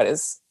what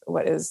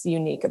is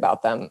unique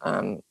about them.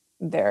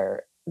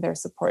 Their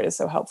support is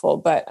so helpful,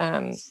 but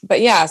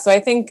yeah, so I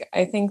think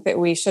that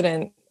we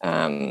shouldn't,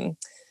 I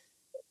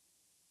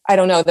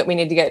don't know that we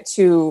need to get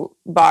too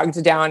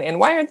bogged down in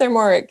why aren't there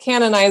more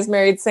canonized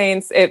married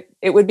saints. It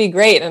would be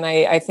great. And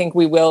I think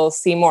we will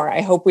see more.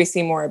 I hope we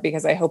see more,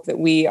 because I hope that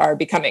we are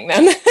becoming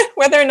them,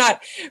 whether or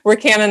not we're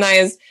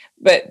canonized,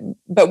 but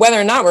whether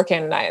or not we're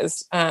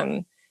canonized,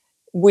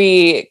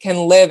 we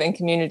can live in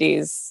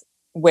communities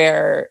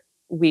where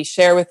we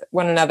share with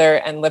one another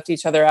and lift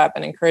each other up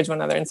and encourage one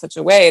another in such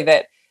a way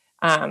that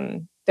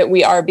that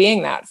we are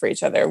being that for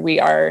each other. We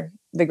are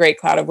the great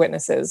cloud of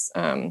witnesses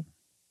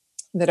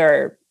that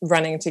are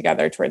running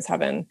together towards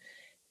heaven.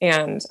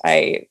 And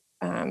I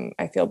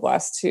feel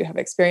blessed to have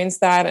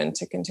experienced that and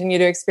to continue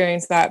to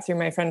experience that through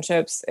my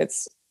friendships.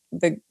 It's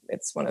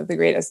one of the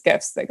greatest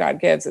gifts that God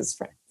gives is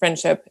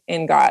friendship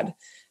in God,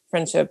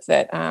 friendship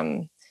that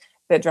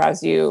that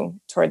draws you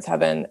towards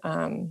heaven.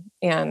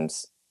 And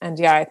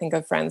yeah, I think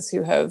of friends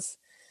who have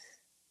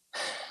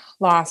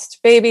lost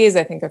babies.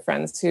 I think of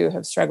friends who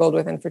have struggled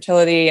with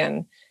infertility,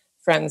 and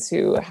friends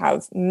who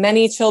have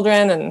many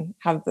children and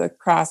have the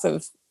cross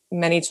of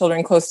many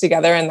children close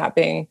together, and that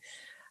being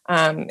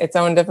its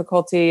own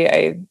difficulty.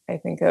 I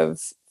think of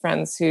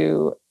friends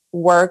who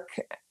work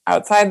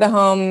outside the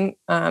home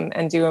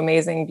and do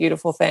amazing,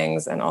 beautiful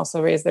things and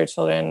also raise their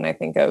children. I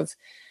think of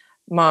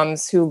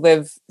moms who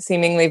live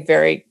seemingly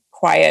very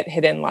quiet,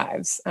 hidden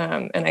lives.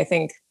 And I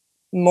think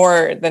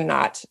more than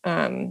not,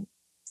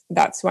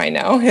 that's who I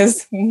know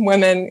is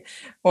women,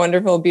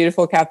 wonderful,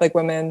 beautiful Catholic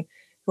women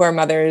who are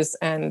mothers,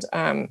 and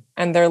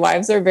their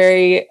lives are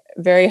very,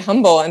 very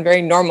humble and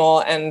very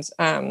normal. And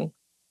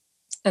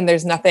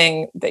there's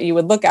nothing that you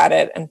would look at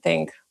it and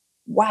think,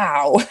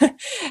 wow.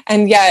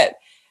 And yet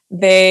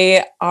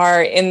they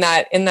are in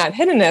that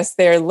hiddenness,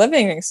 they're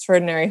living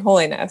extraordinary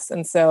holiness.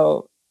 And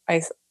so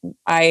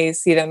I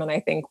see them and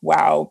I think,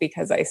 wow,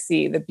 because I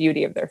see the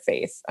beauty of their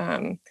faith.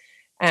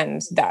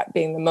 And that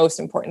being the most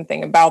important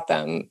thing about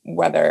them,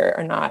 whether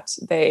or not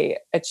they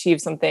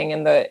achieve something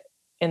in the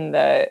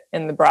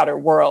broader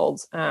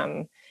world.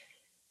 And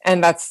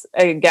that's,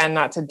 again,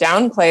 not to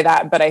downplay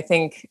that, but I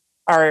think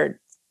our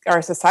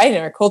society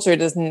and our culture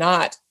does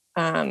not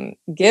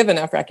give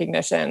enough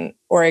recognition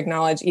or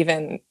acknowledge,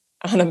 even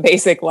on a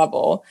basic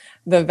level,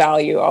 the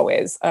value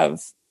always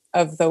of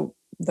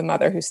the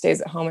mother who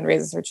stays at home and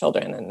raises her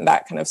children. And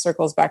that kind of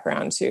circles back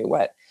around to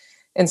what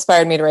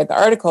inspired me to write the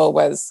article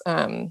was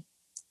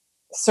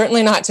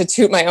certainly not to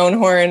toot my own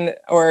horn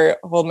or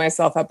hold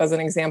myself up as an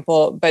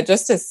example, but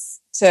just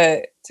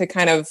to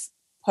kind of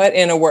put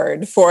in a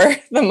word for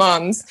the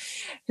moms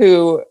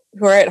who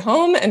are at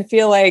home and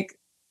feel like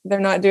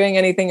they're not doing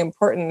anything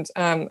important.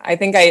 I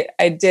think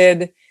I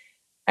did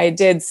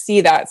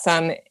see that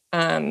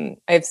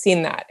I've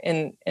seen that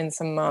in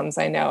some moms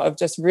I know, of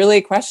just really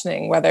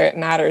questioning whether it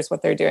matters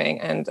what they're doing.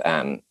 And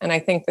I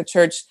think the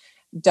church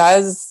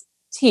does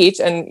teach,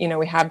 and,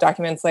 we have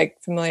documents like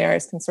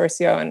Familiaris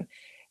Consortio,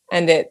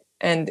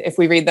 and if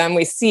we read them,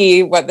 we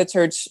see what the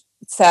church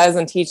says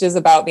and teaches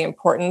about the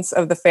importance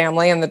of the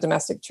family and the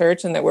domestic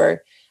church, and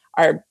that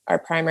our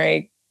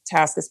primary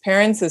task as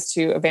parents is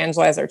to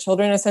evangelize our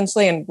children,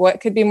 essentially. And what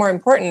could be more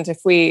important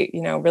if we,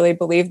 really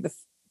believe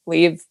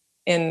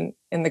in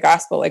the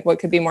gospel? Like, what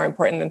could be more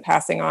important than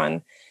passing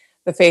on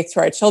the faith to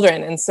our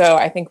children? And so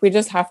I think we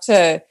just have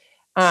to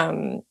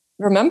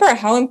remember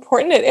how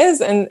important it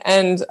is,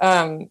 and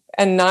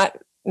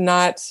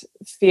not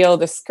feel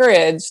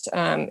discouraged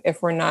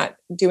if we're not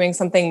doing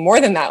something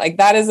more than that. Like,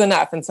 that is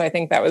enough. And so I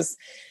think that was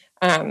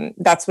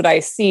that's what I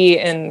see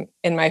in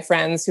my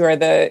friends who are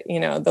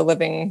the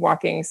living,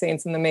 walking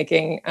saints in the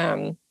making,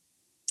 and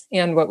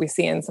what we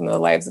see in some of the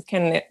lives of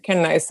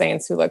canonized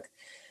saints who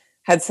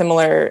had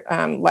similar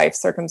life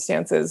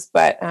circumstances.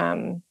 But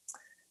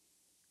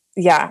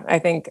yeah, I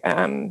think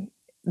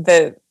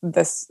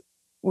this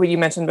what you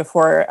mentioned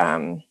before,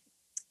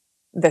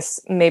 this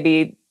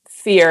maybe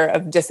fear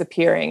of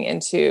disappearing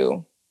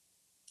into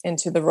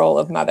the role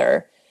of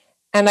mother.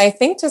 And I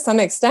think to some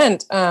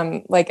extent,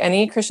 like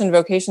any Christian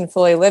vocation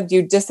fully lived,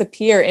 you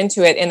disappear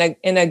into it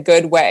in a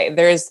good way.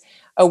 There's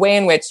a way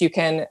in which you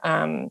can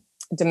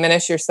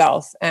diminish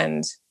yourself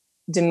and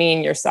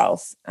demean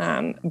yourself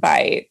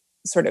by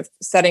sort of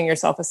setting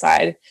yourself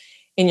aside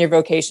in your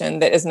vocation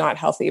that is not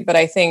healthy. But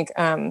I think,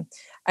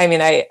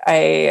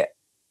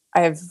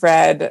 I've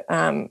read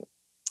a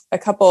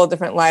couple of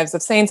different lives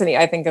of saints, and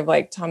I think of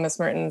like Thomas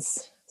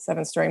Merton's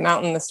Seven Storey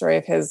Mountain, the story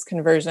of his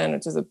conversion,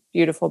 which is a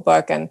beautiful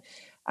book, and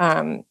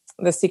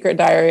The Secret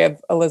Diary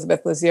of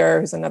Elizabeth Lazier,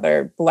 who's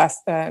another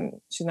blessed,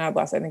 she's not a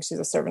blessed, I think she's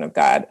a servant of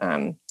God.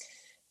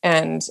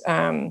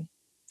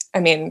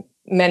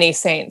 Many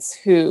saints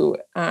who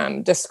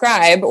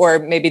describe, or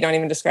maybe don't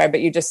even describe,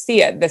 but you just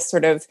see it, this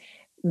sort of,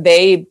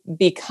 they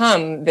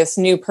become this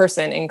new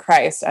person in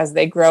Christ as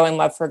they grow in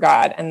love for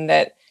God. And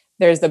that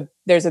there's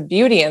a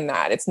beauty in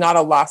that. It's not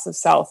a loss of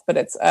self, but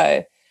it's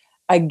a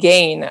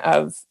gain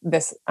of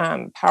this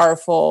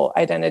powerful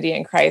identity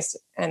in Christ,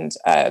 and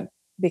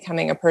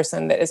becoming a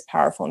person that is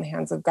powerful in the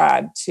hands of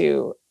God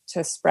to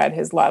spread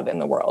his love in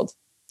the world.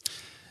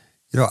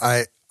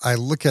 I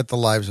look at the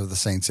lives of the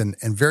saints, and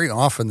very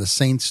often the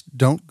saints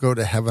don't go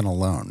to heaven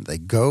alone. They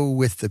go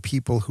with the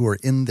people who are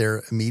in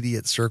their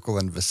immediate circle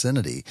and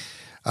vicinity.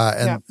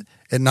 And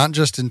not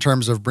just in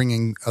terms of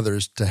bringing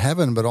others to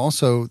heaven, but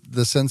also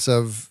the sense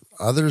of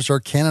others are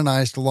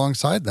canonized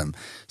alongside them.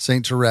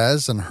 Saint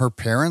Therese and her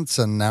parents,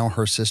 and now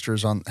her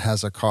sisters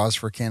has a cause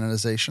for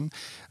canonization.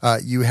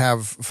 You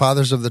have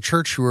fathers of the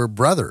church who are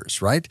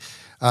brothers, right?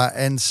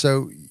 And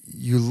so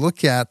you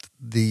look at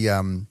the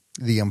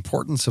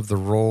importance of the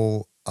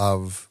role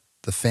of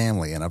the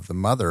family and of the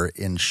mother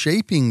in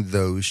shaping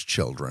those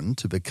children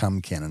to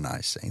become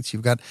canonized saints.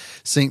 You've got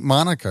Saint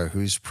Monica,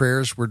 whose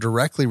prayers were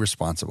directly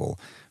responsible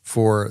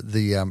for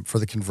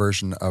the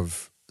conversion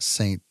of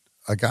Saint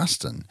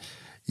Augustine.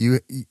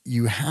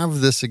 You have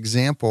this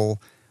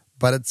example,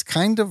 but it's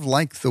kind of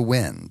like the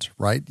wind,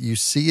 right? You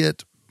see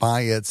it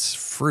by its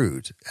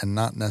fruit, and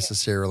not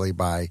necessarily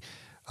by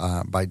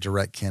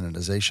direct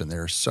canonization.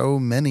 There are so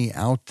many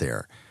out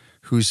there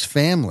whose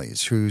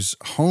families, whose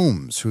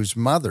homes, whose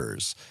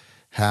mothers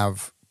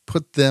have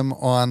put them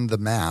on the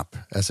map,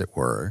 as it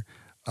were,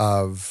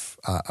 of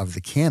the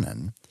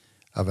canon,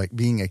 of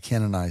being a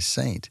canonized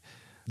saint.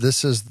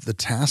 This is the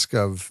task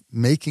of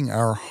making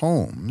our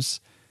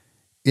homes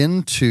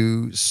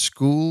into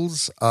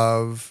schools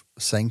of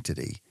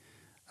sanctity.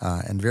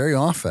 And very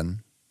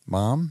often,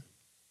 Mom,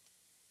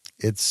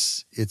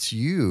 it's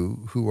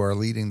you who are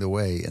leading the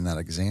way in that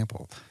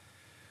example.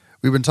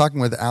 We've been talking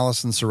with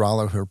Allison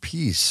Ciraulo. Her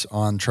piece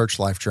on Church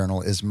Life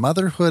Journal is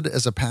Motherhood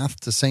as a Path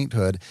to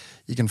Sainthood.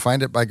 You can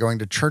find it by going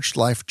to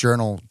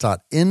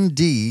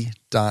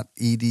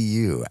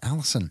churchlifejournal.nd.edu.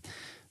 Allison,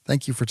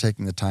 thank you for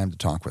taking the time to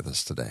talk with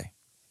us today.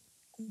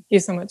 Thank you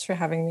so much for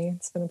having me.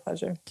 It's been a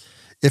pleasure.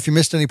 If you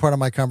missed any part of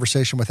my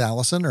conversation with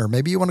Allison, or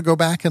maybe you want to go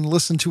back and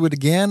listen to it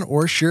again,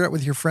 or share it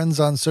with your friends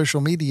on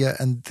social media,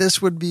 and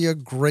this would be a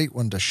great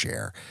one to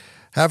share.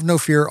 Have no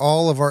fear,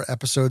 all of our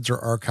episodes are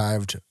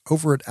archived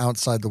over at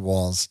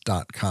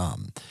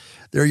OutsideTheWalls.com.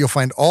 There you'll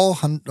find all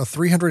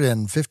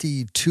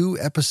 352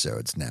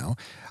 episodes now,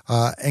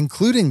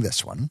 including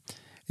this one.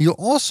 You'll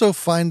also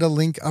find a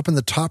link up in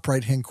the top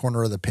right-hand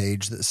corner of the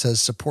page that says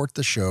Support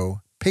the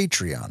Show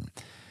Patreon.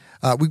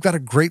 We've got a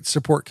great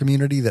support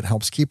community that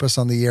helps keep us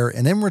on the air,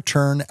 and in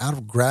return, out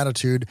of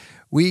gratitude,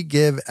 we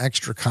give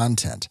extra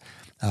content.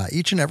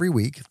 Each and every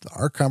week,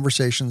 our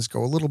conversations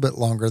go a little bit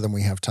longer than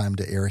we have time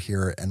to air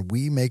here, and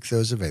we make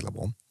those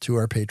available to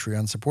our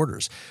Patreon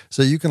supporters.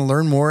 So you can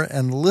learn more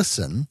and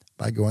listen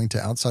by going to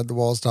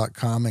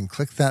OutsideTheWalls.com and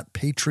click that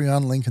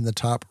Patreon link in the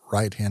top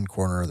right-hand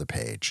corner of the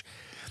page.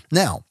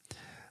 Now,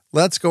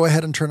 let's go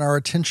ahead and turn our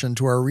attention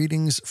to our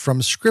readings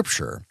from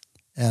Scripture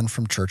and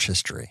from church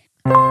history.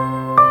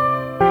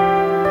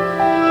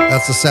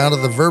 That's the sound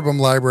of the Verbum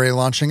library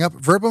launching up.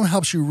 Verbum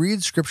helps you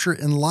read Scripture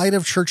in light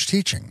of church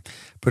teaching,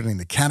 putting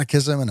the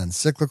catechism and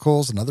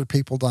encyclicals and other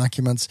papal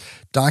documents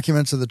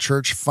of the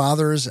church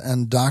fathers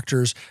and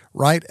doctors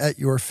right at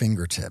your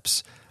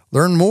fingertips.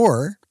 Learn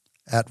more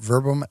at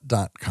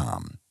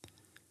verbum.com.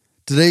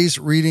 Today's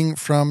reading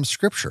from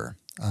Scripture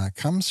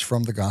comes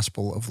from the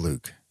Gospel of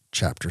Luke,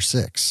 chapter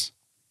 6.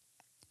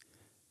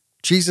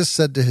 Jesus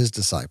said to his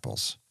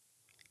disciples,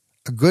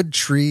 "A good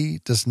tree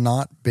does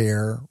not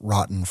bear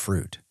rotten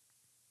fruit,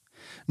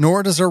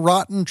 nor does a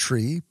rotten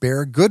tree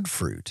bear good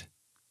fruit.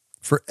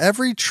 For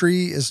every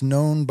tree is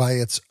known by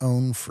its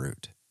own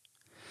fruit.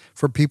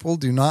 For people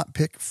do not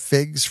pick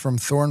figs from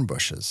thorn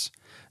bushes,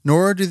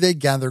 nor do they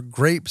gather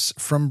grapes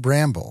from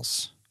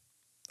brambles.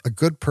 A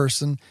good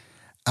person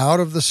out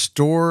of the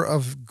store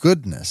of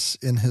goodness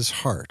in his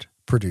heart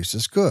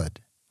produces good.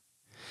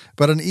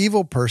 But an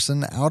evil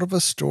person out of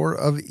a store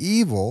of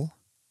evil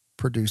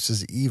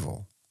produces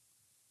evil.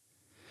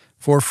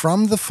 For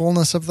from the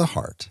fullness of the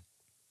heart,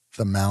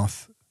 the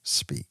mouth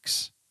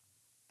speaks."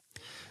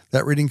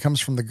 That reading comes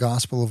from the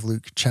Gospel of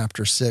Luke,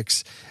 chapter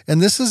 6.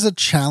 And this is a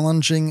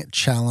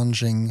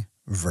challenging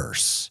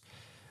verse,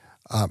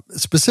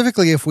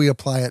 specifically if we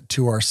apply it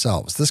to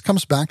ourselves. This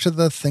comes back to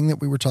the thing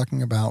that we were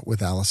talking about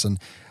with Allison.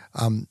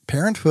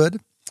 Parenthood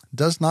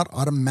does not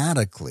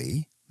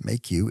automatically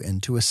make you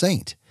into a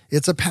saint.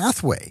 It's a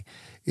pathway.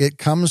 It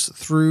comes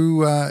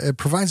through, it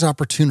provides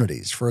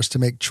opportunities for us to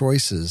make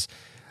choices,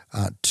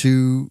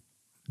 to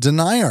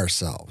deny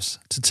ourselves,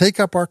 to take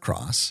up our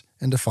cross,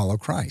 and to follow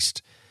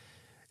Christ.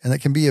 And it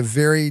can be a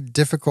very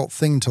difficult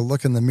thing to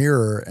look in the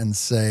mirror and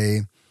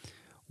say,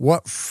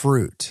 what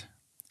fruit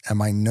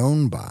am I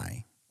known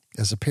by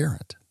as a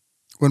parent?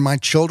 When my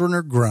children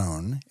are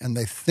grown and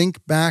they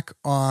think back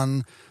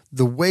on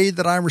the way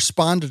that I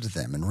responded to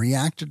them and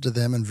reacted to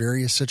them in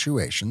various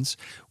situations,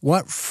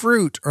 what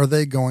fruit are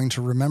they going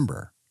to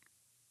remember?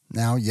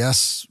 Now,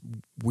 yes,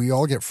 we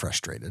all get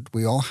frustrated.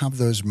 We all have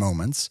those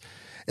moments.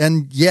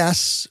 And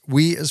yes,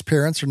 we as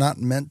parents are not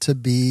meant to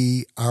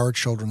be our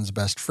children's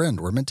best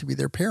friend. We're meant to be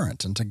their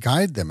parent and to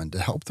guide them and to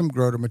help them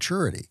grow to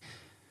maturity.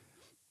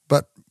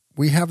 But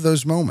we have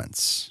those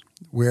moments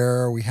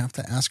where we have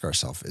to ask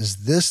ourselves,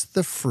 is this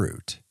the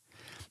fruit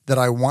that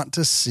I want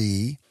to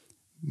see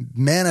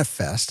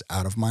manifest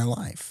out of my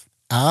life?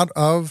 Out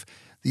of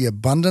the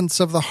abundance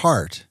of the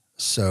heart,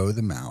 so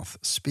the mouth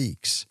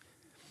speaks.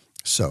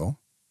 So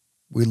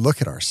we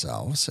look at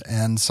ourselves,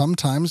 and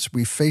sometimes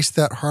we face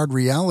that hard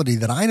reality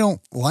that I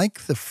don't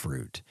like the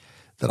fruit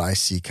that I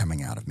see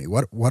coming out of me.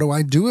 What do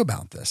I do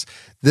about this?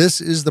 This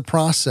is the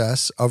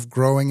process of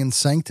growing in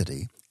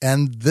sanctity,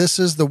 and this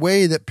is the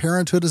way that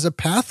parenthood is a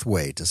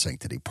pathway to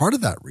sanctity. Part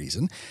of that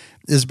reason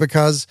is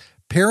because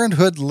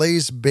parenthood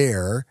lays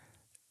bare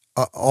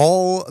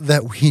all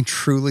that we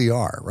truly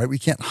are, right? We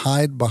can't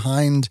hide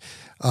behind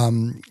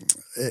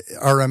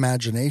our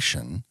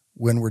imagination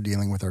when we're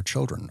dealing with our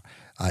children.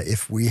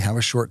 If we have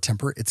a short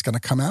temper, it's going to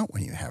come out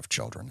when you have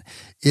children.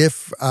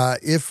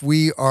 If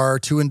we are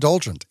too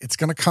indulgent, it's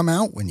going to come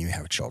out when you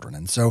have children.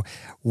 And so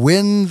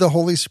when the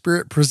Holy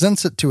Spirit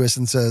presents it to us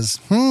and says,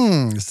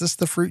 is this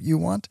the fruit you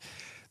want?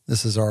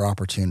 This is our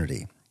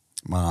opportunity,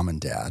 Mom and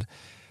Dad.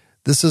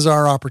 This is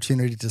our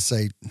opportunity to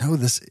say, no,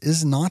 this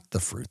is not the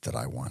fruit that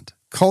I want.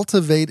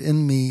 Cultivate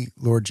in me,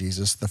 Lord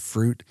Jesus, the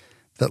fruit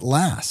that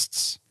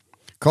lasts.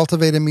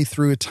 Cultivate in me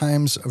through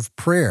times of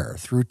prayer,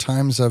 through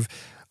times of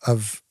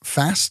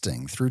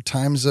fasting, through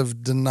times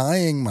of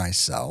denying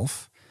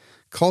myself.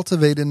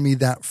 Cultivate in me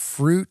that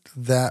fruit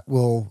that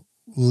will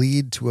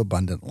lead to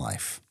abundant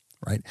life,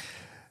 right?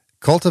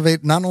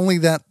 Cultivate not only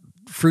that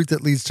fruit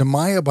that leads to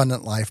my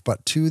abundant life,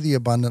 but to the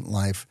abundant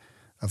life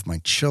of my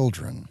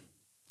children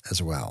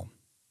as well.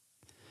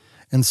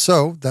 And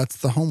so that's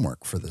the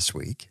homework for this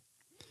week,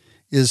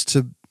 is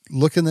to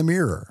look in the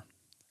mirror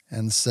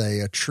and say,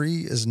 a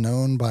tree is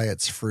known by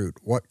its fruit.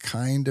 What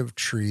kind of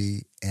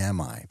tree am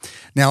I?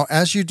 Now,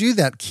 as you do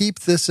that,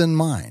 keep this in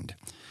mind.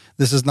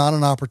 This is not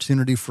an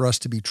opportunity for us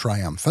to be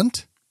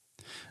triumphant,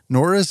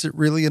 nor is it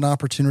really an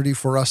opportunity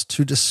for us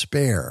to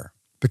despair.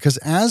 Because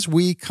as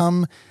we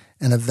come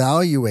and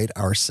evaluate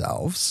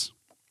ourselves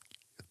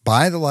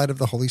by the light of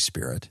the Holy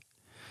Spirit,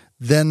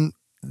 then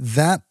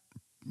that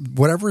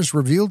whatever is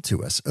revealed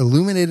to us,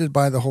 illuminated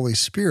by the Holy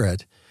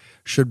Spirit,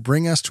 should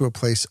bring us to a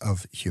place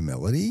of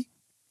humility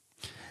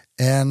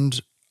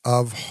and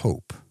of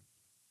hope,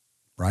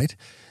 right?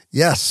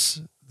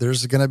 Yes,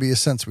 there's going to be a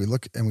sense we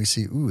look and we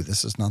see,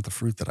 this is not the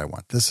fruit that I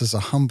want. This is a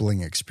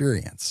humbling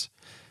experience.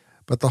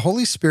 But the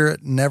Holy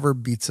Spirit never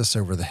beats us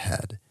over the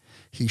head.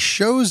 He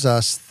shows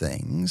us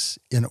things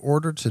in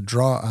order to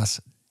draw us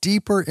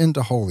deeper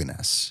into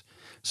holiness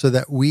so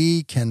that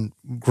we can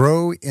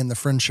grow in the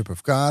friendship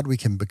of God. We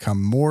can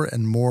become more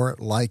and more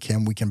like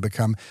Him. We can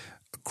become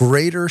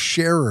greater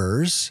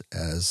sharers,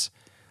 as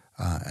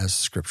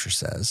Scripture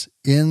says,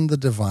 in the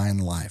divine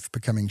life,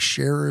 becoming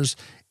sharers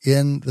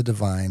in the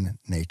divine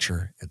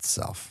nature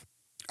itself.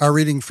 Our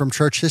reading from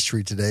church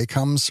history today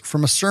comes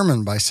from a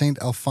sermon by St.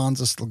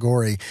 Alphonsus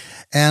Liguori,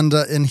 and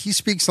he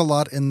speaks a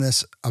lot in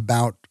this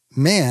about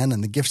man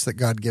and the gifts that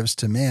God gives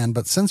to man.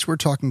 But since we're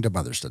talking to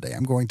mothers today,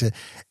 I'm going to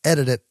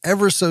edit it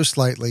ever so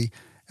slightly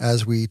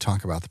as we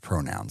talk about the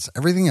pronouns.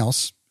 Everything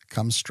else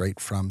comes straight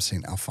from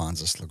St.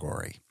 Alphonsus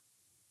Liguori.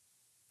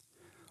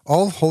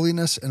 All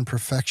holiness and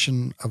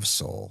perfection of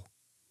soul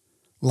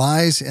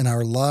lies in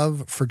our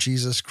love for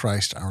Jesus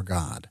Christ our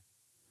God,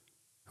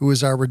 who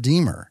is our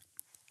Redeemer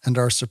and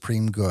our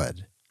supreme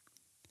good.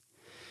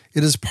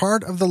 It is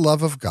part of the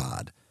love of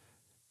God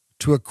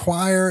to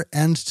acquire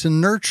and to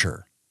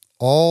nurture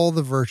all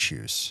the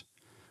virtues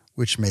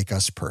which make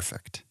us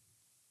perfect.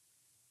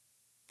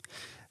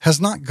 Has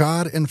not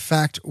God, in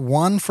fact,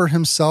 won for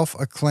Himself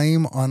a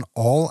claim on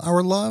all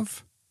our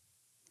love?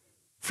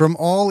 From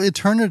all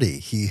eternity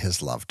He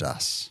has loved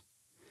us,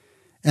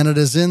 and it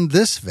is in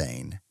this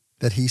vein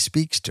that He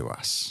speaks to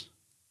us.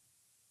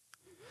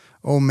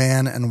 O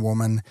man and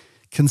woman,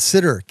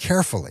 consider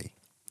carefully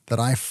that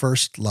I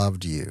first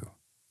loved you.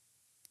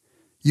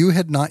 You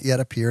had not yet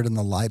appeared in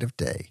the light of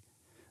day,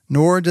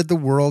 nor did the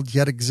world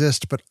yet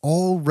exist, but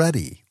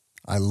already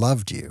I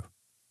loved you.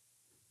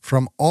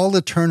 From all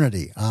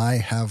eternity I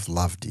have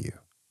loved you.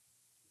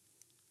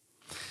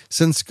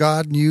 Since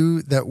God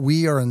knew that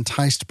we are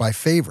enticed by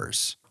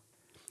favors,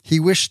 he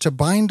wished to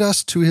bind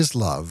us to his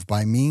love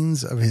by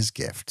means of his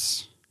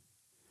gifts.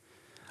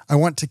 I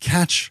want to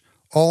catch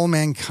all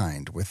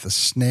mankind with the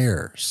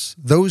snares,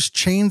 those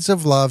chains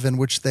of love in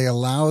which they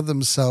allow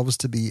themselves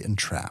to be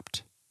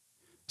entrapped,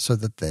 so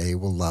that they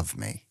will love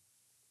me.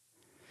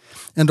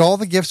 And all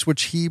the gifts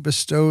which he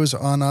bestows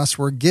on us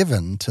were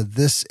given to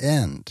this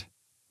end.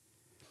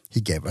 He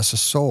gave us a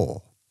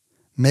soul,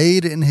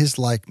 made in his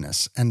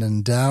likeness and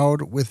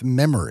endowed with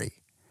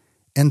memory,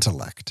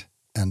 intellect,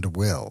 and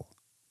will.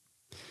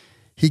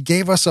 He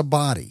gave us a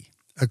body,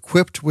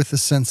 equipped with the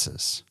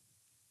senses.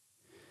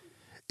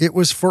 It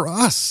was for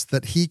us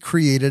that he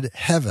created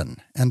heaven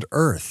and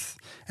earth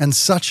and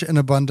such an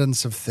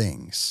abundance of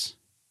things.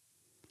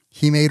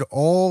 He made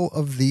all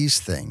of these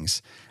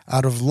things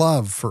out of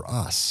love for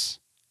us,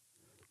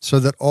 so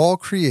that all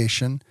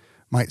creation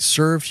might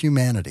serve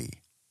humanity,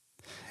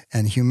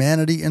 and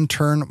humanity in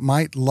turn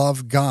might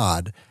love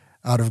God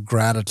out of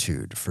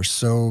gratitude for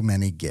so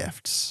many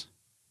gifts.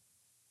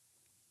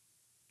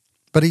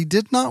 But he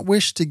did not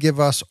wish to give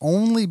us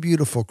only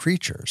beautiful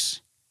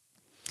creatures.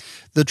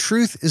 The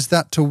truth is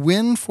that to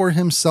win for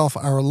himself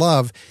our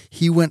love,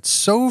 he went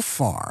so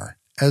far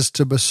as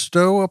to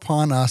bestow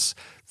upon us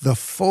the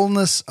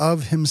fullness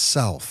of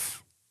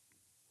himself.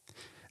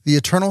 The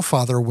Eternal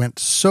Father went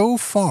so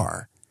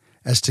far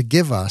as to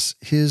give us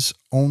his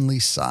only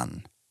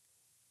Son.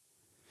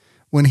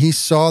 When he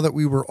saw that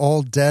we were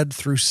all dead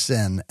through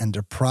sin and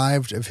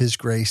deprived of his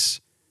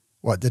grace,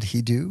 what did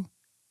he do?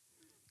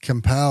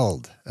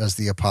 Compelled, as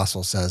the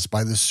apostle says,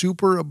 by the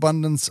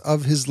superabundance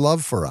of his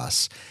love for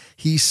us,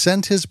 he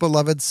sent his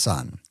beloved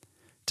Son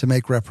to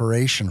make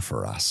reparation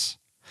for us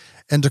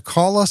and to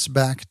call us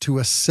back to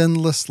a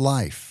sinless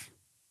life.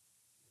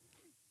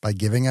 By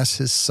giving us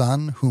his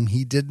Son, whom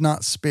he did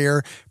not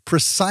spare,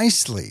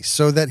 precisely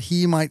so that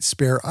he might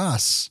spare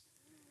us,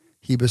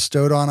 he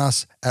bestowed on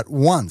us at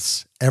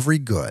once every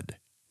good,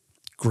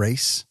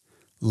 grace,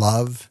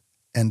 love,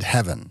 and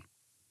heaven.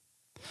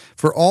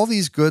 For all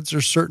these goods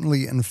are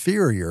certainly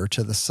inferior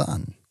to the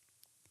Son.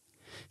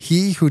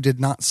 He who did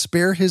not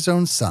spare his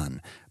own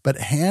Son, but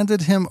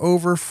handed him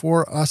over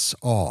for us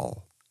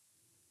all,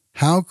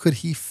 how could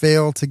he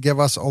fail to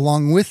give us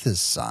along with his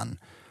Son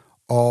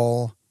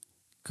all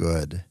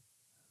good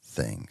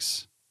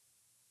things?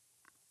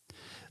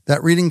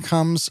 That reading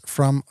comes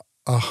from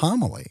a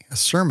homily, a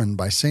sermon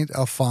by St.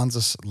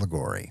 Alphonsus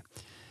Liguori.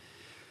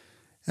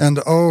 And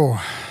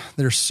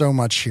there's so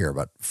much here,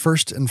 but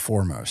first and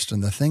foremost,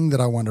 and the thing that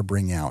I want to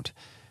bring out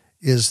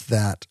is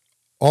that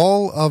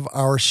all of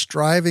our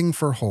striving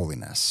for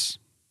holiness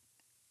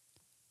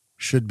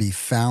should be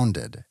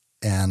founded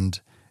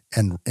and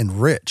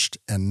enriched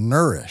and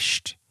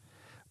nourished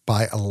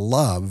by a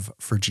love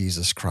for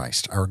Jesus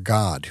Christ, our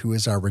God, who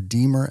is our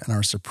Redeemer and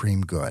our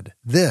supreme good.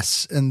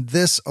 This and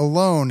this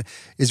alone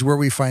is where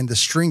we find the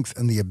strength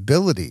and the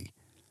ability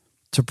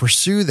to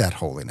pursue that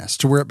holiness,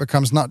 to where it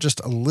becomes not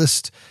just a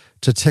list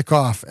to tick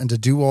off and to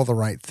do all the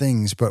right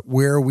things, but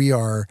where we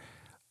are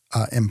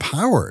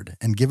empowered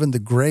and given the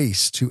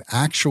grace to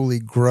actually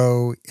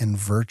grow in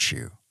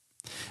virtue.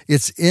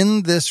 It's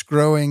in this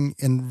growing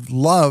in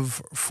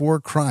love for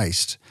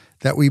Christ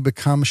that we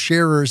become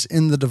sharers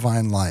in the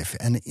divine life.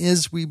 And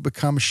as we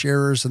become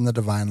sharers in the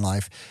divine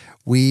life,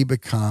 we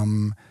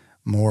become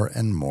more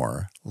and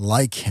more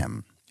like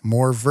him,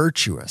 more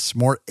virtuous,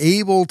 more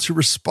able to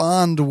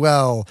respond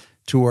well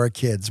to our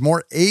kids,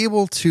 more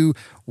able to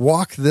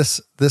walk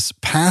this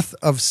path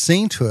of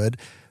sainthood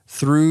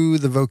through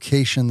the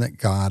vocation that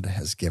God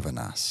has given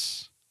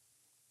us.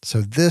 So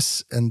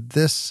this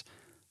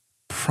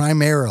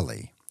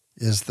primarily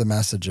is the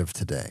message of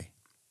today.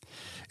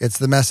 It's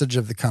the message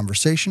of the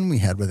conversation we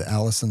had with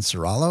Allison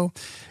Ciraulo.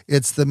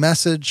 It's the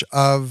message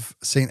of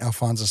St.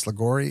 Alphonsus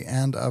Liguori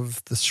and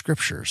of the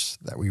scriptures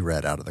that we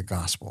read out of the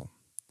gospel.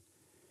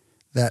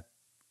 That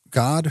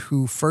God,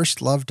 who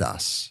first loved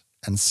us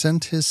and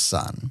sent his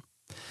Son,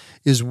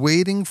 is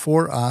waiting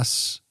for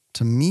us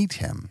to meet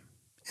him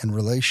in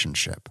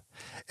relationship.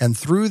 And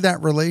through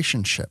that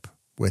relationship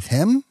with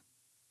him,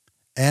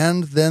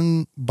 and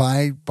then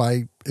by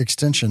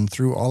extension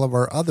through all of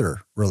our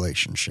other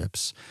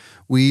relationships,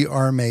 we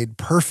are made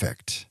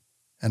perfect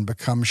and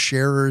become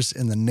sharers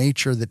in the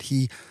nature that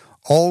he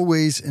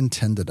always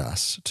intended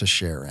us to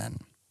share in.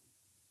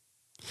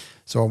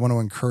 So I want to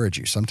encourage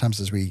you.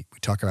 Sometimes as we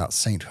talk about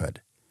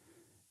sainthood,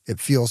 it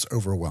feels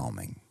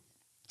overwhelming.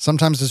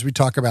 Sometimes as we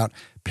talk about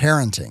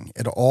parenting,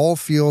 it all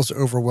feels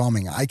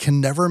overwhelming. I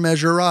can never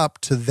measure up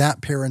to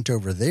that parent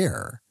over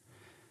there.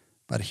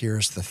 But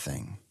here's the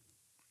thing.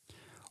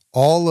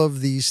 All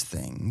of these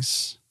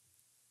things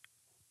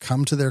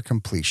come to their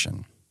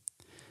completion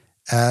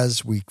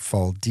as we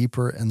fall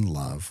deeper in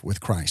love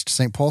with Christ.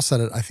 St. Paul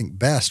said it, I think,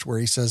 best, where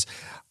he says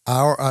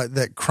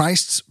that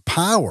Christ's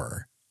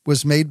power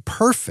was made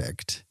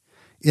perfect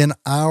in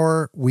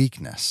our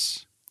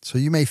weakness. So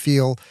you may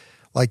feel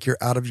like you're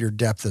out of your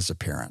depth as a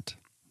parent.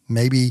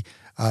 Maybe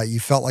You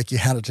felt like you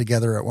had it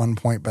together at one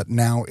point, but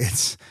now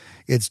it's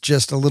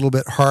just a little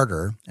bit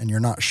harder, and you're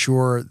not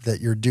sure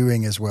that you're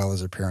doing as well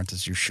as a parent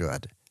as you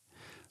should.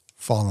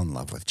 Fall in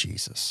love with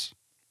Jesus.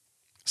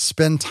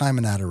 Spend time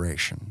in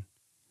adoration.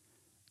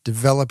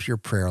 Develop your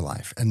prayer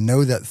life, and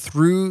know that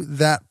through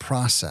that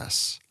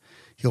process,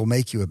 He'll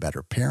make you a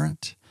better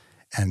parent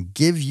and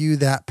give you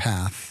that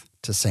path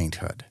to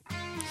sainthood.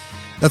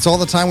 That's all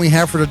the time we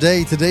have for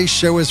today. Today's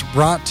show is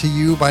brought to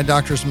you by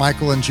Drs.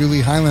 Michael and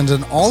Julie Hyland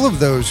and all of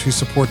those who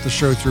support the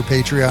show through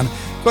Patreon.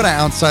 Go to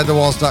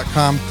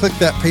OutsideTheWalls.com, click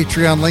that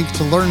Patreon link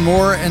to learn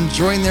more and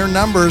join their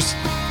numbers.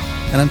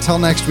 And until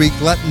next week,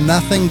 let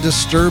nothing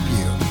disturb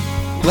you.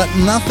 Let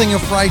nothing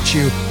affright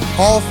you.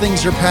 All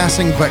things are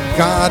passing, but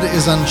God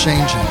is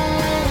unchanging.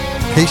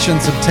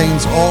 Patience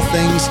obtains all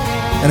things,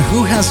 and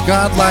who has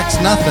God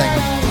lacks nothing.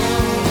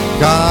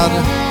 God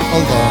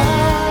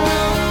alone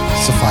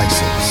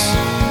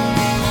suffices.